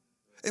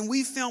 And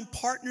we found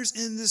partners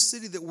in this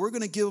city that we're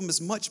going to give them as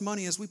much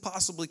money as we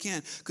possibly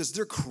can because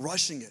they're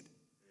crushing it.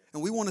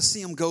 And we want to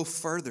see them go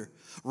further,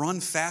 run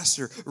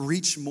faster,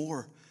 reach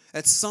more.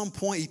 At some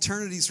point,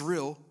 eternity's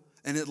real,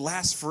 and it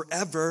lasts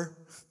forever.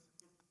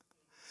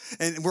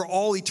 And we're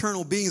all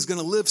eternal beings going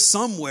to live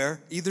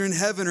somewhere, either in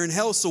heaven or in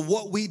hell. So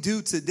what we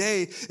do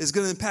today is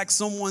going to impact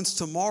someone's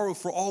tomorrow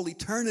for all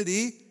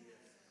eternity.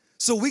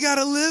 So we got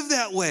to live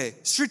that way,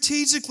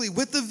 strategically,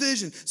 with the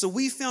vision. So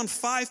we found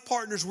 5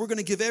 partners we're going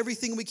to give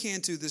everything we can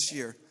to this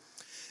year.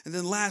 And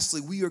then lastly,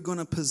 we are going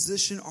to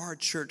position our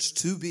church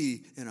to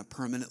be in a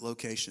permanent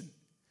location.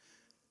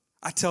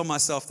 I tell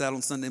myself that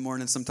on Sunday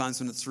morning sometimes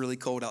when it's really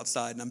cold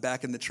outside and I'm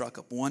backing the truck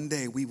up. One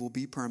day we will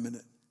be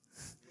permanent.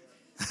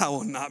 I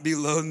will not be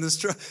loading this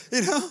truck.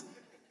 You know?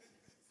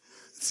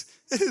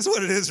 It is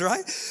what it is,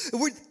 right?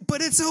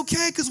 But it's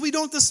okay because we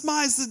don't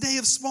despise the day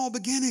of small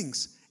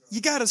beginnings.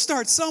 You got to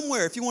start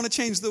somewhere if you want to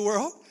change the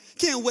world.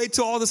 Can't wait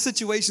till all the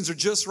situations are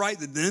just right.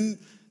 Then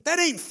that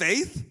ain't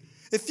faith.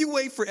 If you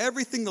wait for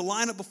everything to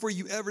line up before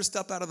you ever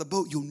step out of the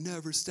boat, you'll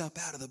never step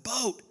out of the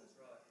boat.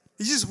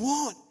 You just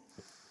won't.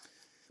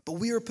 But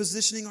we are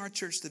positioning our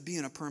church to be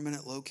in a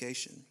permanent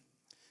location.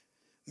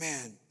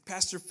 Man,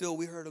 Pastor Phil,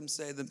 we heard him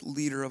say, the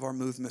leader of our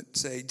movement,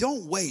 say,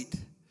 don't wait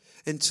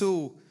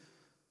until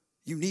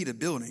you need a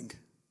building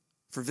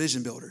for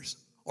vision builders.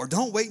 Or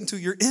don't wait until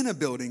you're in a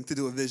building to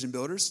do a vision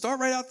builder. Start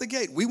right out the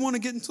gate. We want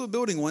to get into a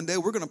building one day.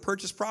 We're going to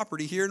purchase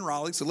property here in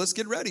Raleigh, so let's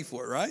get ready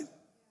for it, right?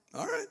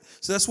 All right.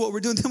 So that's what we're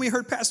doing. Then we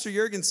heard Pastor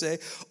Jurgen say,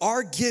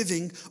 our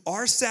giving,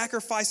 our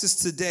sacrifices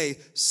today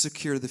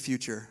secure the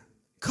future.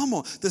 Come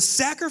on. The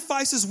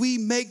sacrifices we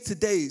make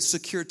today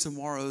secure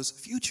tomorrow's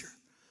future.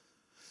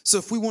 So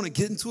if we want to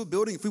get into a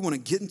building, if we want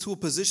to get into a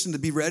position to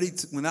be ready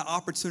when that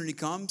opportunity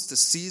comes, to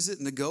seize it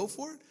and to go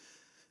for it,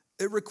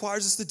 it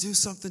requires us to do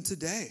something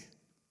today.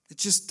 It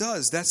just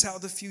does. That's how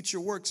the future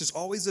works. There's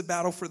always a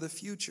battle for the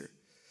future.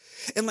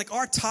 And like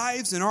our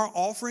tithes and our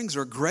offerings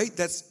are great.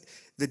 That's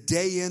the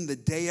day in, the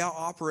day out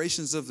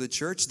operations of the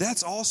church.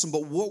 That's awesome.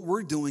 But what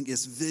we're doing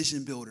is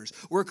vision builders.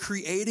 We're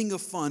creating a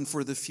fund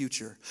for the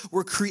future.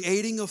 We're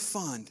creating a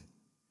fund.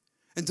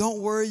 And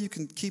don't worry, you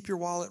can keep your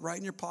wallet right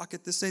in your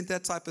pocket. This ain't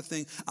that type of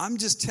thing. I'm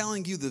just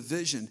telling you the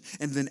vision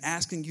and then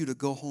asking you to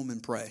go home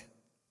and pray.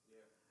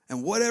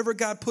 And whatever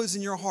God puts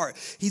in your heart,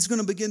 he's going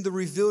to begin to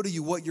reveal to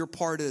you what your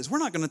part is. We're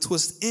not going to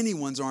twist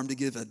anyone's arm to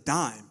give a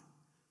dime.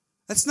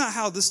 That's not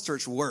how this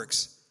church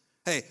works.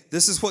 Hey,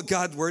 this is what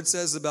God's word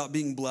says about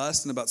being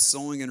blessed and about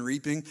sowing and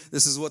reaping.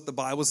 This is what the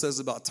Bible says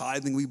about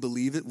tithing. We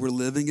believe it, we're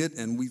living it,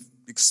 and we've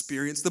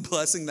experienced the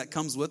blessing that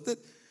comes with it.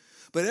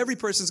 But every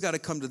person's got to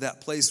come to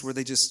that place where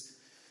they just,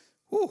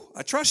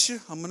 I trust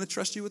you. I'm going to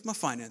trust you with my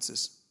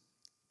finances.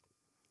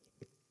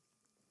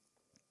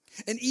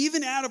 And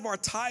even out of our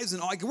tithes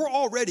and we're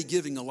already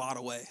giving a lot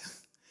away.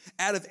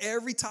 Out of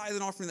every tithe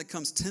and offering that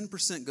comes,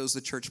 10% goes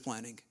to church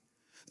planting.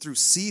 Through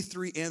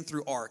C3 and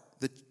through ARC,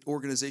 the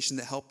organization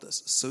that helped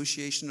us,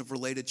 Association of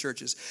Related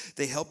Churches.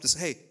 They helped us,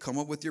 hey, come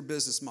up with your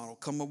business model,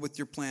 come up with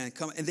your plan,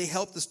 and they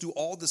helped us do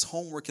all this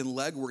homework and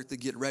legwork to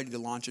get ready to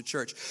launch a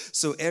church.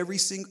 So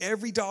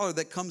every dollar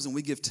that comes in,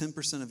 we give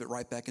 10% of it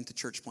right back into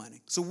church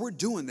planting. So we're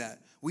doing that.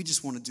 We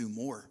just want to do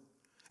more.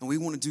 And we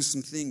want to do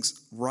some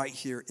things right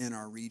here in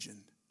our region.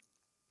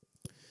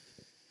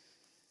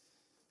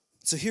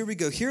 So here we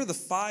go. Here are the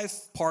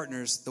 5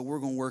 partners that we're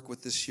going to work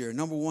with this year.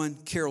 Number 1,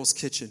 Carol's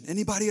Kitchen.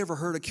 Anybody ever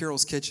heard of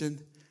Carol's Kitchen?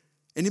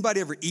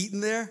 Anybody ever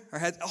eaten there? Or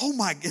had? Oh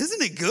my,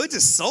 isn't it good?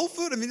 Just soul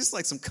food? I mean, just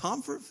like some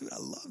comfort food. I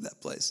love that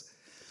place.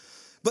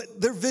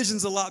 But their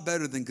vision's a lot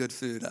better than good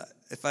food.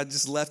 If I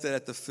just left it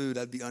at the food,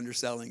 I'd be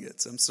underselling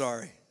it. So I'm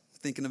sorry.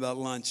 Thinking about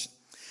lunch.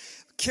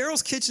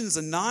 Carol's Kitchen is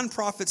a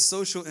nonprofit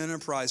social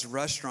enterprise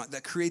restaurant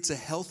that creates a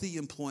healthy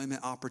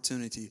employment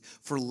opportunity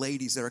for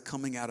ladies that are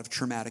coming out of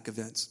traumatic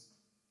events.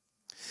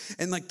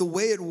 And like the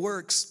way it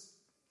works,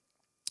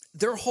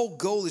 their whole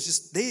goal is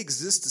just they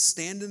exist to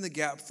stand in the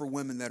gap for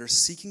women that are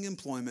seeking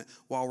employment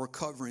while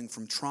recovering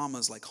from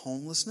traumas like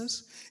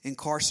homelessness,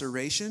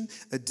 incarceration,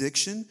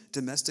 addiction,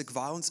 domestic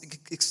violence,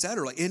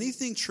 etc. Like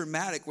anything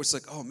traumatic where it's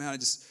like, oh man,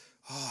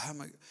 how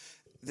am I?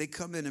 They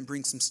come in and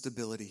bring some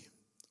stability,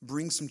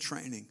 bring some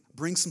training,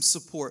 bring some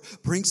support,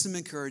 bring some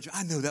encouragement.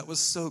 I know that was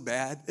so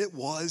bad. It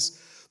was.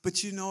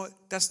 But you know what?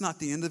 That's not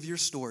the end of your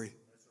story.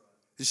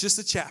 It's just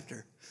a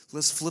chapter.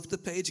 Let's flip the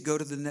page, go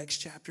to the next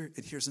chapter,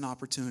 and here's an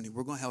opportunity.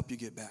 We're going to help you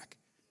get back.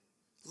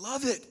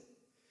 Love it.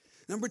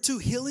 Number 2,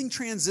 Healing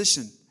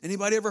Transition.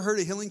 Anybody ever heard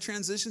of Healing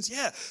Transitions?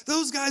 Yeah,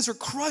 those guys are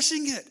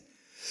crushing it.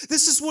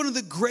 This is one of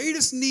the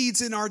greatest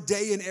needs in our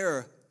day and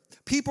era.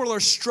 People are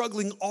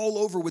struggling all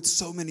over with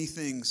so many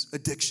things,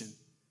 addiction.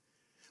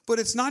 But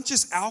it's not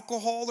just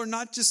alcohol or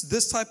not just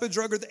this type of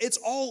drug. It's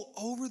all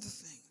over the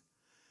thing.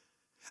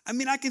 I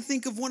mean, I can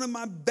think of one of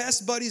my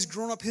best buddies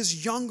growing up.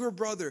 His younger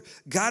brother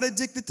got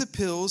addicted to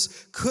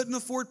pills, couldn't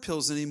afford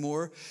pills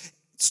anymore,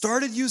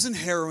 started using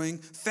heroin.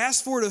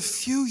 Fast forward a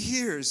few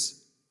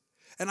years,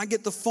 and I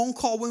get the phone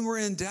call when we're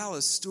in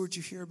Dallas. Stuart,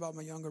 you hear about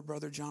my younger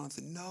brother,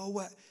 Jonathan? No,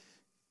 what?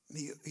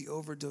 He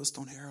overdosed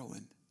on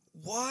heroin.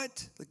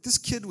 What? Like this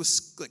kid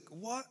was like,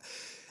 what?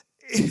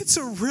 It's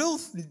a real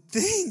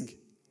thing,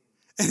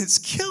 and it's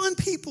killing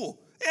people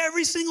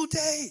every single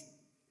day.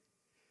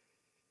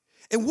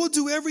 And we'll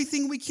do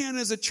everything we can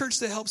as a church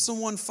to help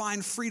someone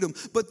find freedom.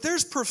 But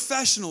there's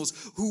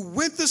professionals who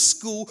went to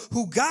school,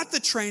 who got the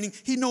training,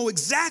 who know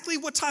exactly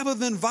what type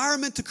of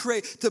environment to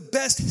create to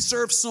best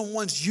serve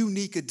someone's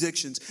unique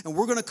addictions. And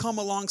we're going to come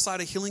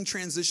alongside a Healing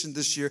Transition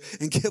this year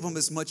and give them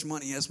as much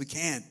money as we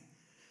can.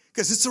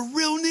 Because it's a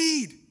real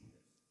need.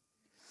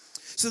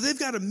 So they've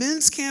got a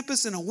men's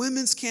campus and a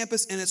women's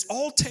campus, and it's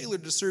all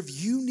tailored to serve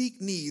unique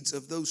needs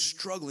of those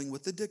struggling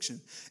with addiction,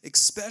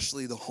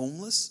 especially the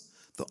homeless,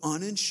 the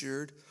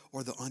uninsured,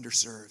 or the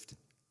underserved.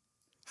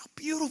 How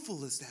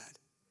beautiful is that?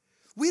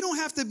 We don't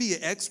have to be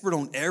an expert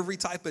on every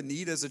type of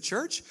need as a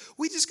church.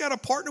 We just got to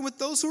partner with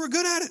those who are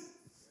good at it.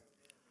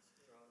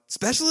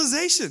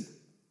 Specialization.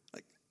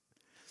 Like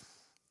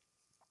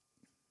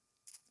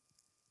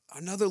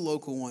another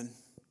local one,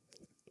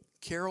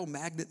 Carroll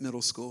Magnet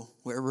Middle School,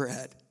 where we're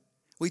at.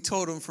 We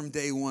told them from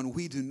day one,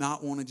 we do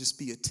not want to just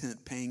be a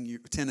tenant paying you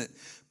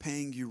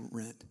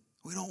rent.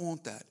 We don't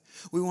want that.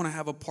 We want to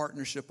have a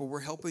partnership where we're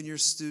helping your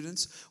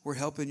students, we're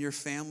helping your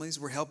families,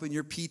 we're helping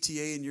your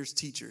PTA and your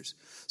teachers.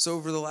 So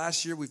over the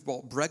last year, we've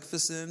brought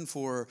breakfast in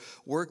for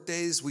work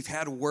days. We've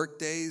had work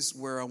days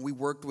where we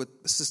worked with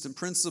assistant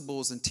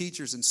principals and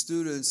teachers and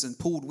students and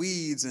pulled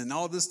weeds and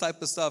all this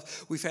type of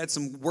stuff. We've had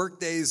some work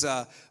days.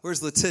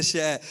 Where's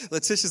Letitia at?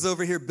 Letitia's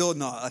over here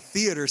building a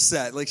theater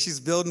set. Like she's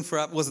building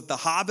for, was it The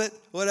Hobbit?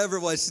 Whatever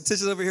it was.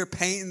 Letitia's over here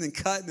painting and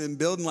cutting and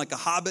building like a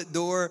Hobbit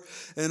door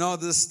and all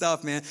this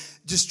stuff, man.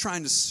 Just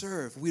trying to serve.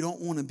 We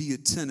don't want to be a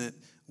tenant.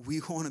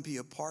 We want to be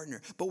a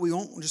partner. But we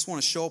don't just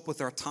want to show up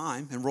with our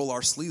time and roll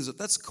our sleeves up.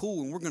 That's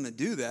cool, and we're going to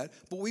do that.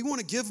 But we want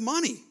to give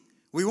money.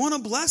 We want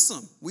to bless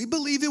them. We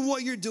believe in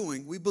what you're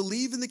doing. We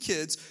believe in the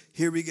kids.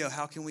 Here we go.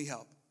 How can we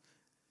help?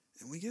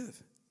 And we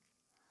give.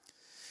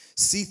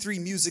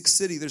 C3 Music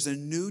City, there's a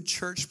new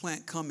church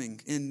plant coming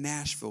in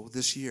Nashville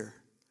this year.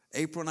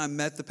 April and I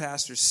met the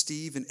pastors,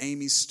 Steve and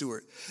Amy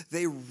Stewart.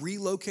 They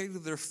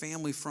relocated their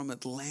family from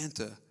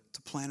Atlanta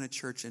to plant a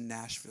church in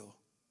Nashville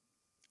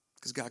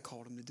because God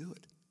called them to do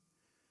it.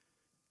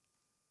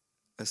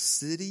 A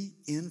city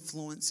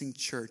influencing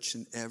church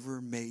in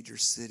every major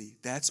city.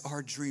 That's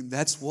our dream.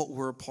 That's what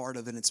we're a part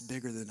of, and it's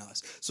bigger than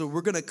us. So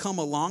we're going to come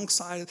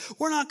alongside.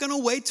 We're not going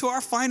to wait till our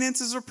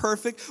finances are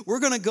perfect. We're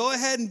going to go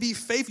ahead and be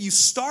faithful. You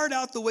start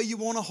out the way you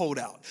want to hold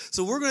out.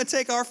 So we're going to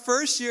take our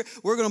first year.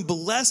 We're going to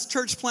bless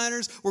church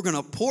planners. We're going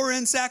to pour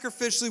in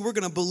sacrificially. We're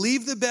going to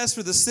believe the best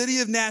for the city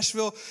of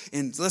Nashville,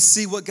 and let's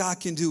see what God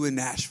can do in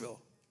Nashville.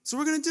 So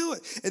we're going to do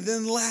it. And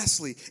then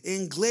lastly,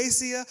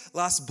 Iglesia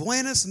Las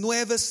Buenas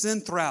Nuevas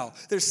Central.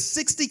 There's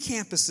 60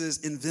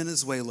 campuses in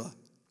Venezuela.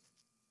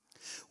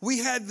 We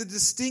had the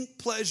distinct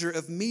pleasure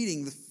of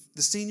meeting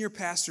the senior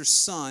pastor's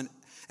son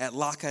at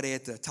La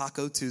Carreta,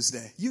 Taco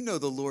Tuesday. You know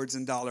the Lord's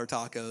and Dollar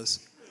Tacos.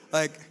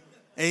 Like,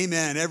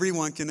 amen.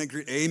 Everyone can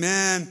agree.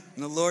 Amen.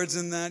 And the Lord's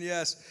in that,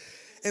 yes.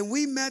 And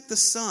we met the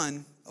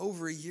son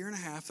over a year and a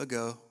half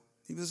ago.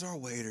 He was our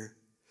waiter.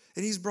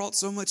 And he's brought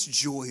so much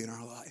joy in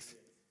our life.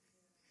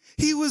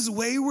 He was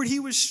wayward.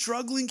 He was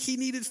struggling. He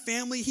needed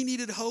family. He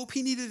needed hope.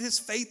 He needed his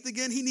faith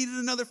again. He needed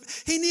an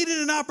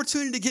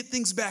opportunity to get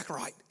things back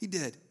right. He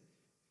did.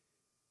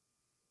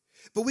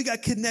 But we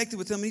got connected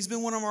with him. And he's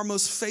been one of our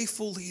most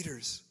faithful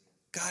leaders,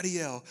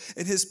 Gadiel.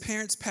 And his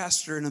parents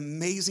pastor an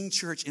amazing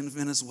church in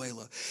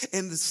Venezuela.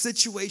 And the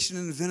situation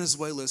in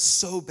Venezuela is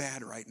so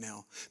bad right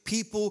now.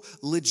 People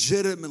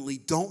legitimately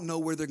don't know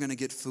where they're going to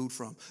get food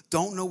from.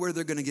 Don't know where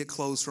they're going to get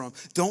clothes from.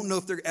 Don't know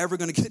if they're ever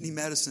going to get any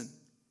medicine.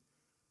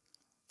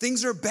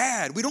 Things are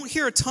bad. We don't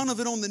hear a ton of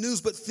it on the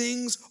news, but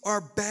things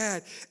are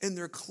bad, and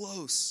they're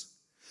close.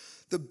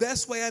 The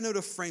best way I know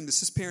to frame this,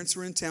 his parents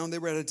were in town. They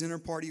were at a dinner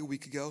party a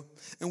week ago,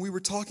 and we were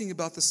talking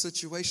about the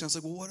situation. I was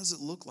like, well, what does it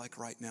look like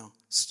right now?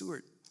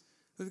 Stuart,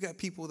 we've got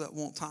people that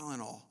want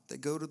Tylenol. They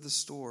go to the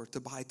store to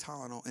buy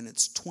Tylenol, and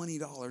it's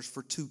 $20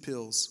 for 2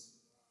 pills.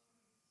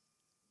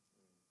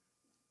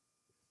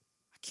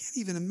 I can't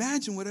even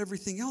imagine what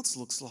everything else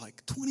looks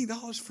like.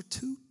 $20 for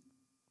 2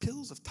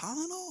 pills of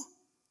Tylenol?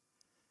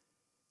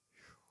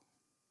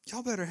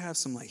 Y'all better have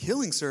some like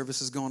healing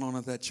services going on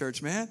at that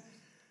church, man.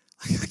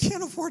 I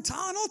can't afford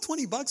Tylenol,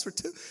 $20 for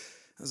 2. That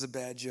was a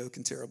bad joke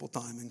and terrible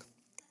timing.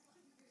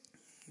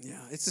 Yeah,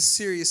 it's a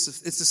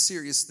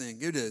serious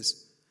thing. It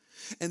is.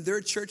 And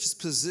their church is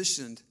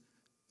positioned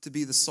to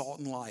be the salt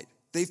and light.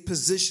 They've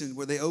positioned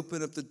where they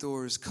open up the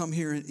doors, come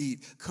here and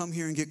eat, come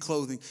here and get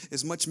clothing.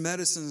 As much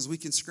medicine as we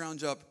can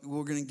scrounge up,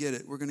 we're going to get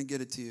it. We're going to get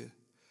it to you.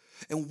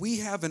 And we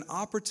have an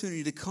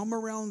opportunity to come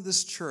around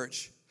this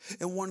church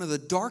in one of the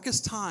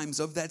darkest times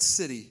of that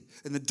city,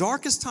 in the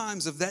darkest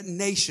times of that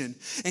nation,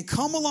 and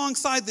come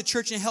alongside the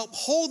church and help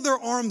hold their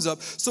arms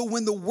up so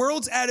when the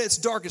world's at its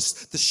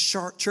darkest, the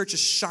church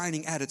is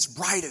shining at its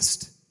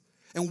brightest.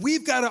 And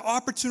we've got an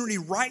opportunity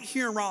right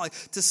here in Raleigh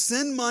to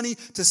send money,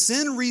 to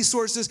send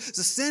resources,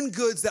 to send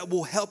goods that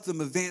will help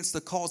them advance the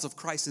cause of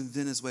Christ in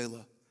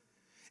Venezuela.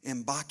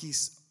 And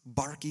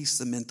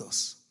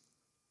Barquisimetos.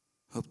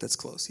 Hope that's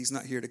close. He's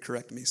not here to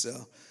correct me,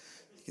 so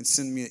you can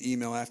send me an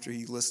email after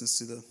he listens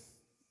to the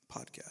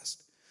podcast.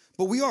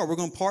 But we're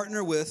going to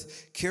partner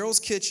with Carol's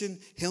Kitchen,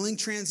 Healing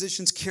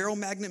Transitions, Carroll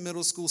Magnet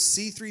Middle School,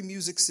 C3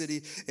 Music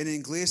City, and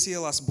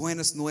Iglesia Las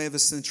Buenas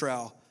Nuevas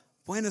Central.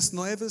 Buenas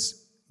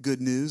Nuevas,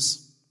 good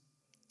news.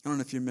 I don't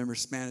know if you remember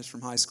Spanish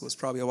from high school. It's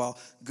probably a while.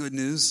 Good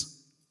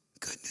news.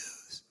 Good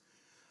news.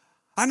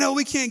 I know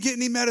we can't get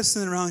any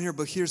medicine around here,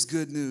 but here's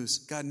good news.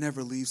 God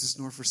never leaves us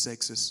nor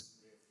forsakes us.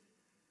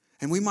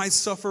 And we might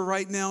suffer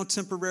right now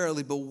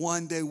temporarily, but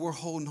one day we're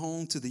holding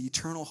on to the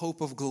eternal hope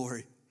of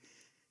glory.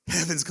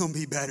 Heaven's going to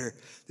be better.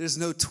 There's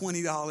no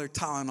 $20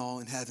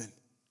 Tylenol in heaven.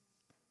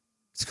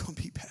 It's going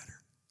to be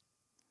better.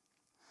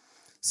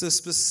 So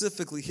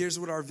specifically, here's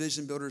what our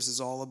Vision Builders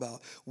is all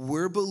about.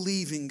 We're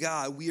believing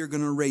God, we are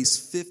going to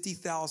raise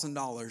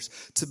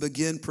 $50,000 to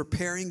begin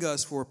preparing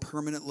us for a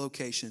permanent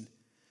location.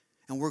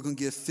 And we're going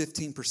to give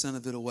 15%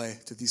 of it away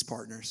to these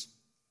partners.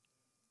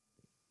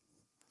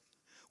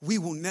 We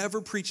will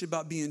never preach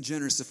about being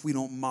generous if we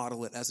don't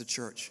model it as a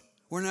church.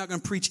 We're not going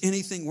to preach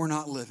anything we're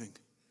not living.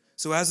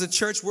 So as a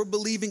church, we're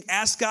believing,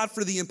 ask God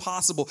for the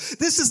impossible.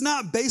 This is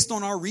not based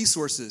on our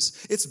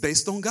resources. It's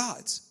based on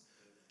God's.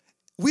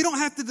 We don't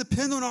have to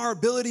depend on our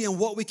ability and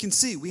what we can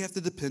see. We have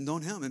to depend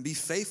on him and be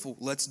faithful.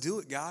 Let's do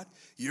it, God.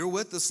 You're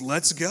with us.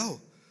 Let's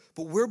go.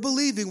 But we're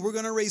believing we're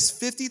going to raise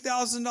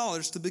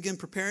 $50,000 to begin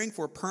preparing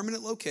for a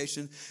permanent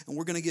location, and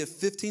we're going to give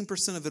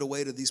 15% of it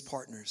away to these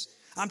partners.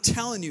 I'm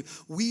telling you,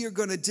 we are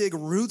going to dig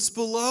roots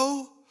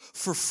below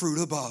for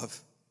fruit above,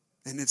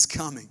 and it's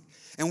coming.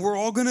 And we're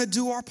all going to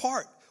do our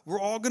part. We're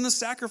all going to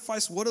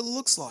sacrifice what it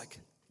looks like.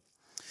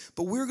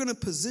 But we're going to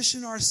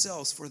position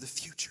ourselves for the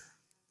future.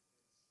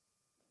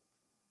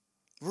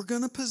 We're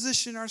going to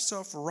position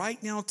ourselves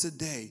right now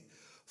today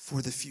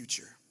for the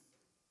future.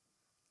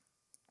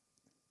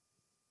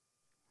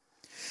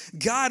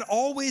 God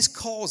always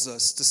calls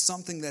us to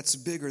something that's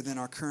bigger than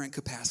our current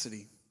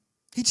capacity.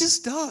 He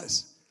just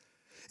does.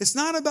 It's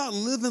not about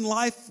living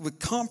life with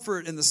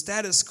comfort in the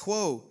status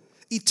quo.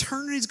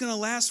 Eternity is going to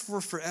last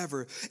for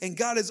forever. And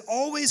God is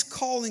always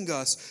calling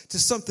us to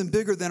something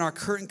bigger than our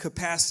current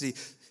capacity.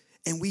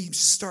 And we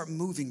start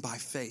moving by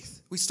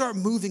faith. We start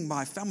moving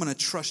by faith. I'm going to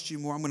trust you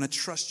more. I'm going to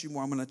trust you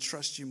more. I'm going to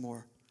trust you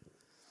more.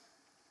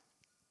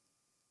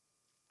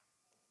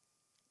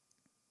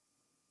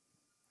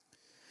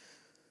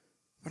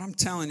 But I'm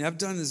telling you, I've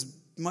done as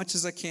much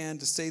as I can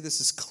to say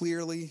this as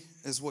clearly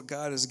as what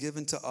God has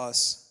given to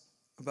us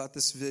about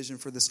this vision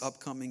for this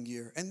upcoming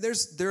year. And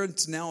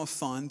there's now a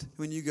fund.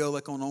 When you go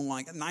like on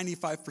online,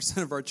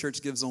 95% of our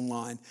church gives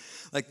online.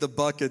 Like the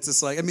buckets,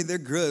 it's like, I mean, they're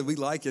good. We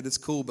like it. It's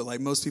cool. But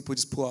like most people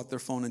just pull out their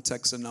phone and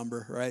text a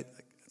number, right?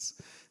 Like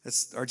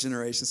that's our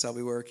generation. That's how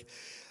we work.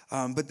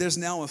 But there's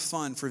now a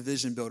fund for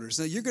vision builders.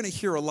 Now, you're going to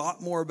hear a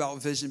lot more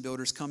about vision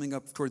builders coming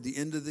up toward the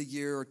end of the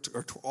year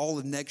or all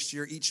of next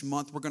year. Each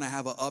month, we're going to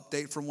have an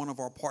update from one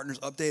of our partners,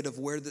 update of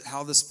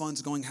how this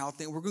fund's going,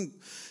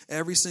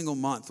 every single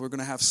month, we're going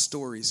to have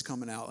stories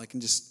coming out.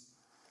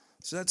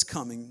 So that's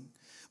coming.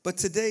 But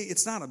today,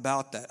 it's not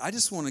about that. I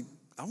want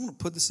to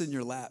put this in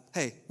your lap.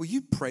 Hey, will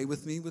you pray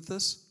with me with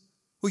this?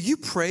 Will you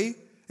pray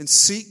and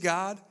seek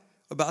God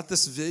about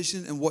this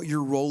vision and what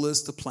your role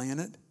is to plan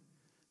it?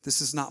 This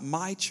is not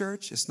my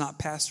church. It's not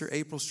Pastor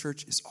April's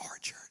church. It's our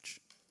church.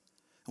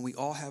 And we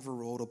all have a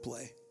role to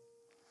play.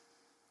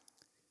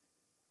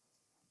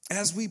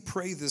 As we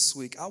pray this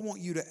week, I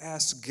want you to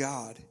ask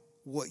God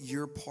what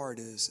your part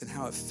is and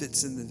how it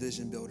fits in the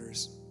vision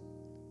builders.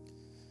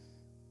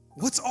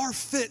 What's our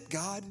fit,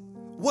 God?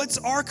 What's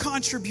our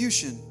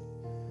contribution?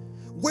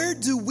 Where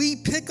do we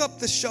pick up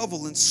the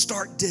shovel and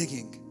start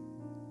digging?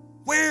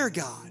 Where,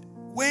 God?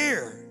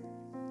 Where?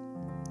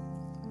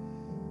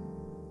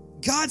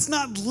 God's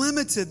not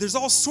limited. There's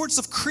all sorts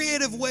of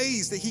creative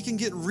ways that he can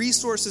get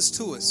resources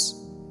to us.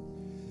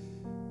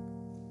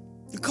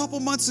 A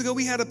couple months ago,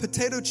 we had a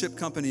potato chip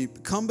company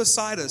come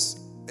beside us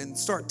and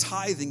start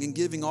tithing and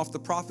giving off the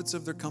profits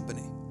of their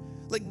company.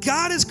 Like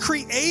God is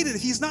creative.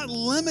 He's not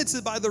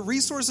limited by the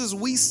resources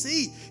we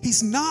see.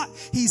 He's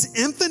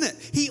infinite.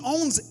 He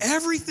owns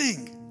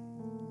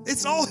everything.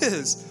 It's all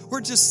his.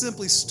 We're just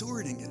simply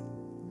stewarding it.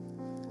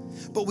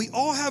 But we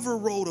all have a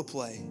role to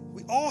play.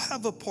 We all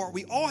have a part.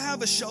 We all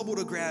have a shovel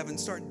to grab and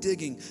start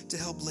digging to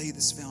help lay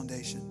this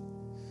foundation.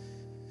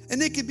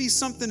 And it could be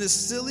something as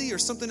silly or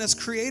something as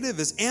creative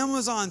as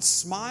Amazon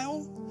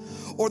Smile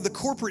or the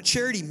corporate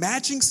charity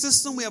matching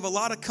system. We have a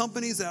lot of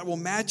companies that will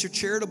match your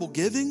charitable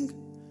giving.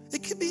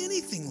 It could be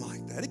anything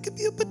like that. It could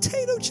be a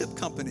potato chip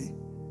company.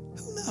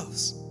 Who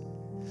knows?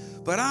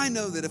 But I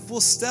know that if we'll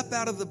step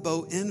out of the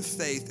boat in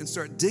faith and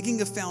start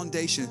digging a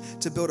foundation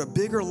to build a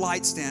bigger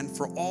light stand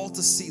for all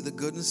to see the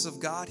goodness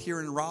of God here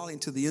in Raleigh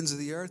and to the ends of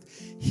the earth,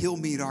 he'll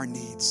meet our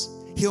needs.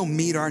 He'll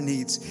meet our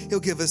needs. He'll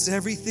give us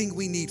everything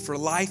we need for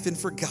life and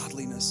for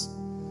godliness.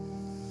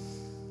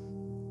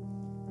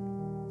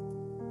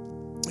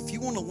 If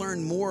you want to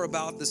learn more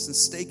about this and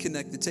stay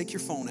connected, take your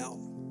phone out.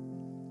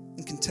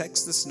 You can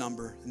text this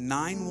number,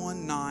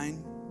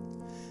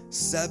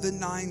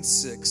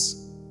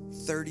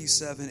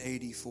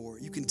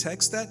 919-796-3784. You can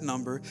text that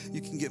number.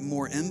 You can get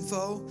more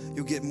info.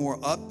 You'll get more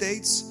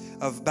updates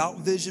about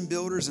Vision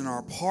Builders and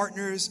our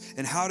partners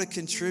and how to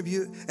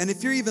contribute. And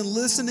if you're even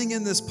listening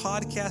in this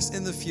podcast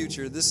in the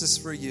future, this is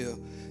for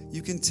you.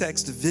 You can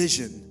text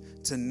VISION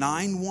to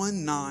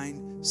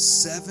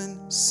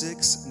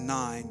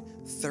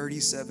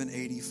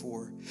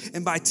 919-769-3784.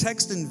 And by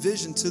texting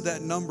VISION to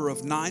that number of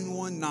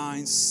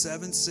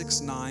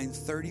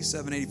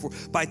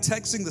 919-769-3784, by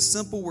texting the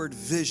simple word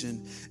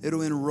VISION,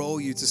 it'll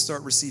enroll you to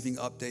start receiving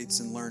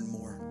updates and learn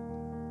more.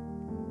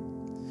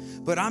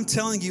 But I'm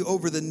telling you,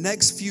 over the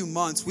next few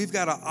months, we've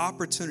got an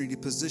opportunity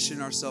to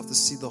position ourselves to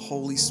see the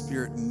Holy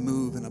Spirit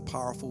move in a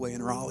powerful way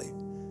in Raleigh.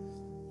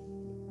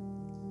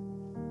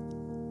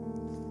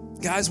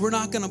 Guys, we're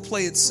not going to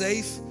play it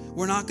safe.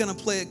 We're not going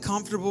to play it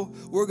comfortable.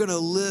 We're going to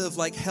live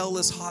like hell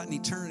is hot and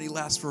eternity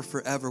lasts for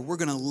forever. We're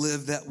going to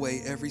live that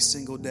way every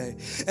single day.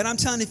 And I'm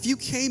telling you, if you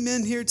came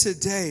in here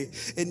today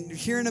and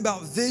hearing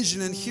about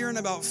vision and hearing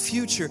about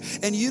future,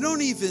 and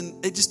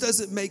it just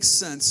doesn't make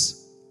sense.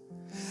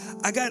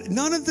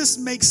 None of this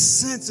makes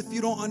sense if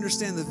you don't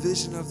understand the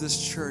vision of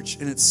this church,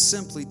 and it's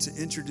simply to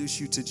introduce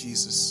you to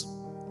Jesus.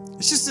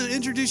 It's just to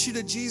introduce you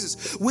to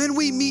Jesus. When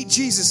we meet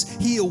Jesus,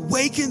 he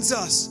awakens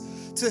us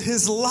to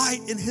his light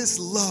and his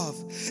love.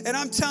 And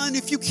I'm telling you,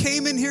 if you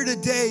came in here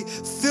today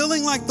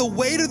feeling like the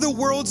weight of the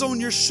world's on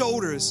your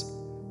shoulders,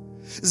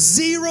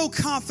 zero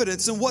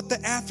confidence in what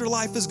the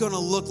afterlife is going to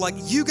look like,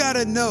 you got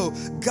to know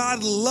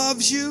God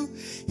loves you.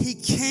 He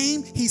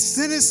came, he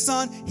sent his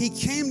son, he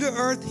came to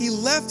earth, he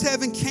left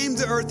heaven, came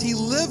to earth, he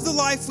lived the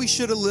life we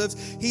should have lived,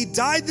 he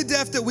died the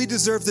death that we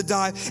deserve to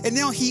die, and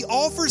now he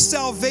offers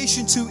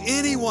salvation to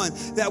anyone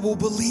that will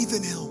believe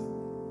in him.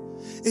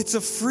 It's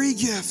a free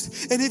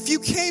gift. And if you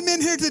came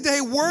in here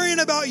today worrying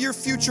about your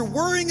future,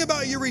 worrying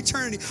about your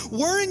eternity,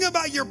 worrying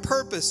about your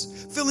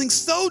purpose, feeling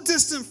so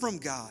distant from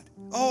God.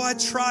 Oh, I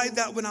tried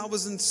that when I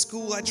was in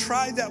school. I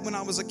tried that when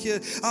I was a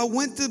kid. I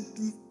went to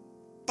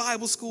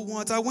Bible school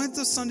once. I went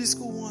to Sunday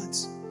school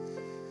once.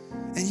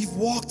 And you've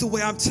walked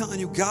away. I'm telling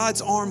you,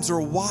 God's arms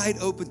are wide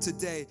open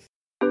today.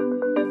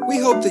 We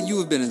hope that you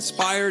have been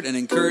inspired and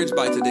encouraged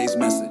by today's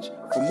message.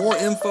 For more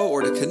info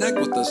or to connect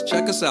with us,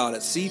 check us out at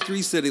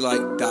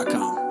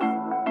c3citylight.com.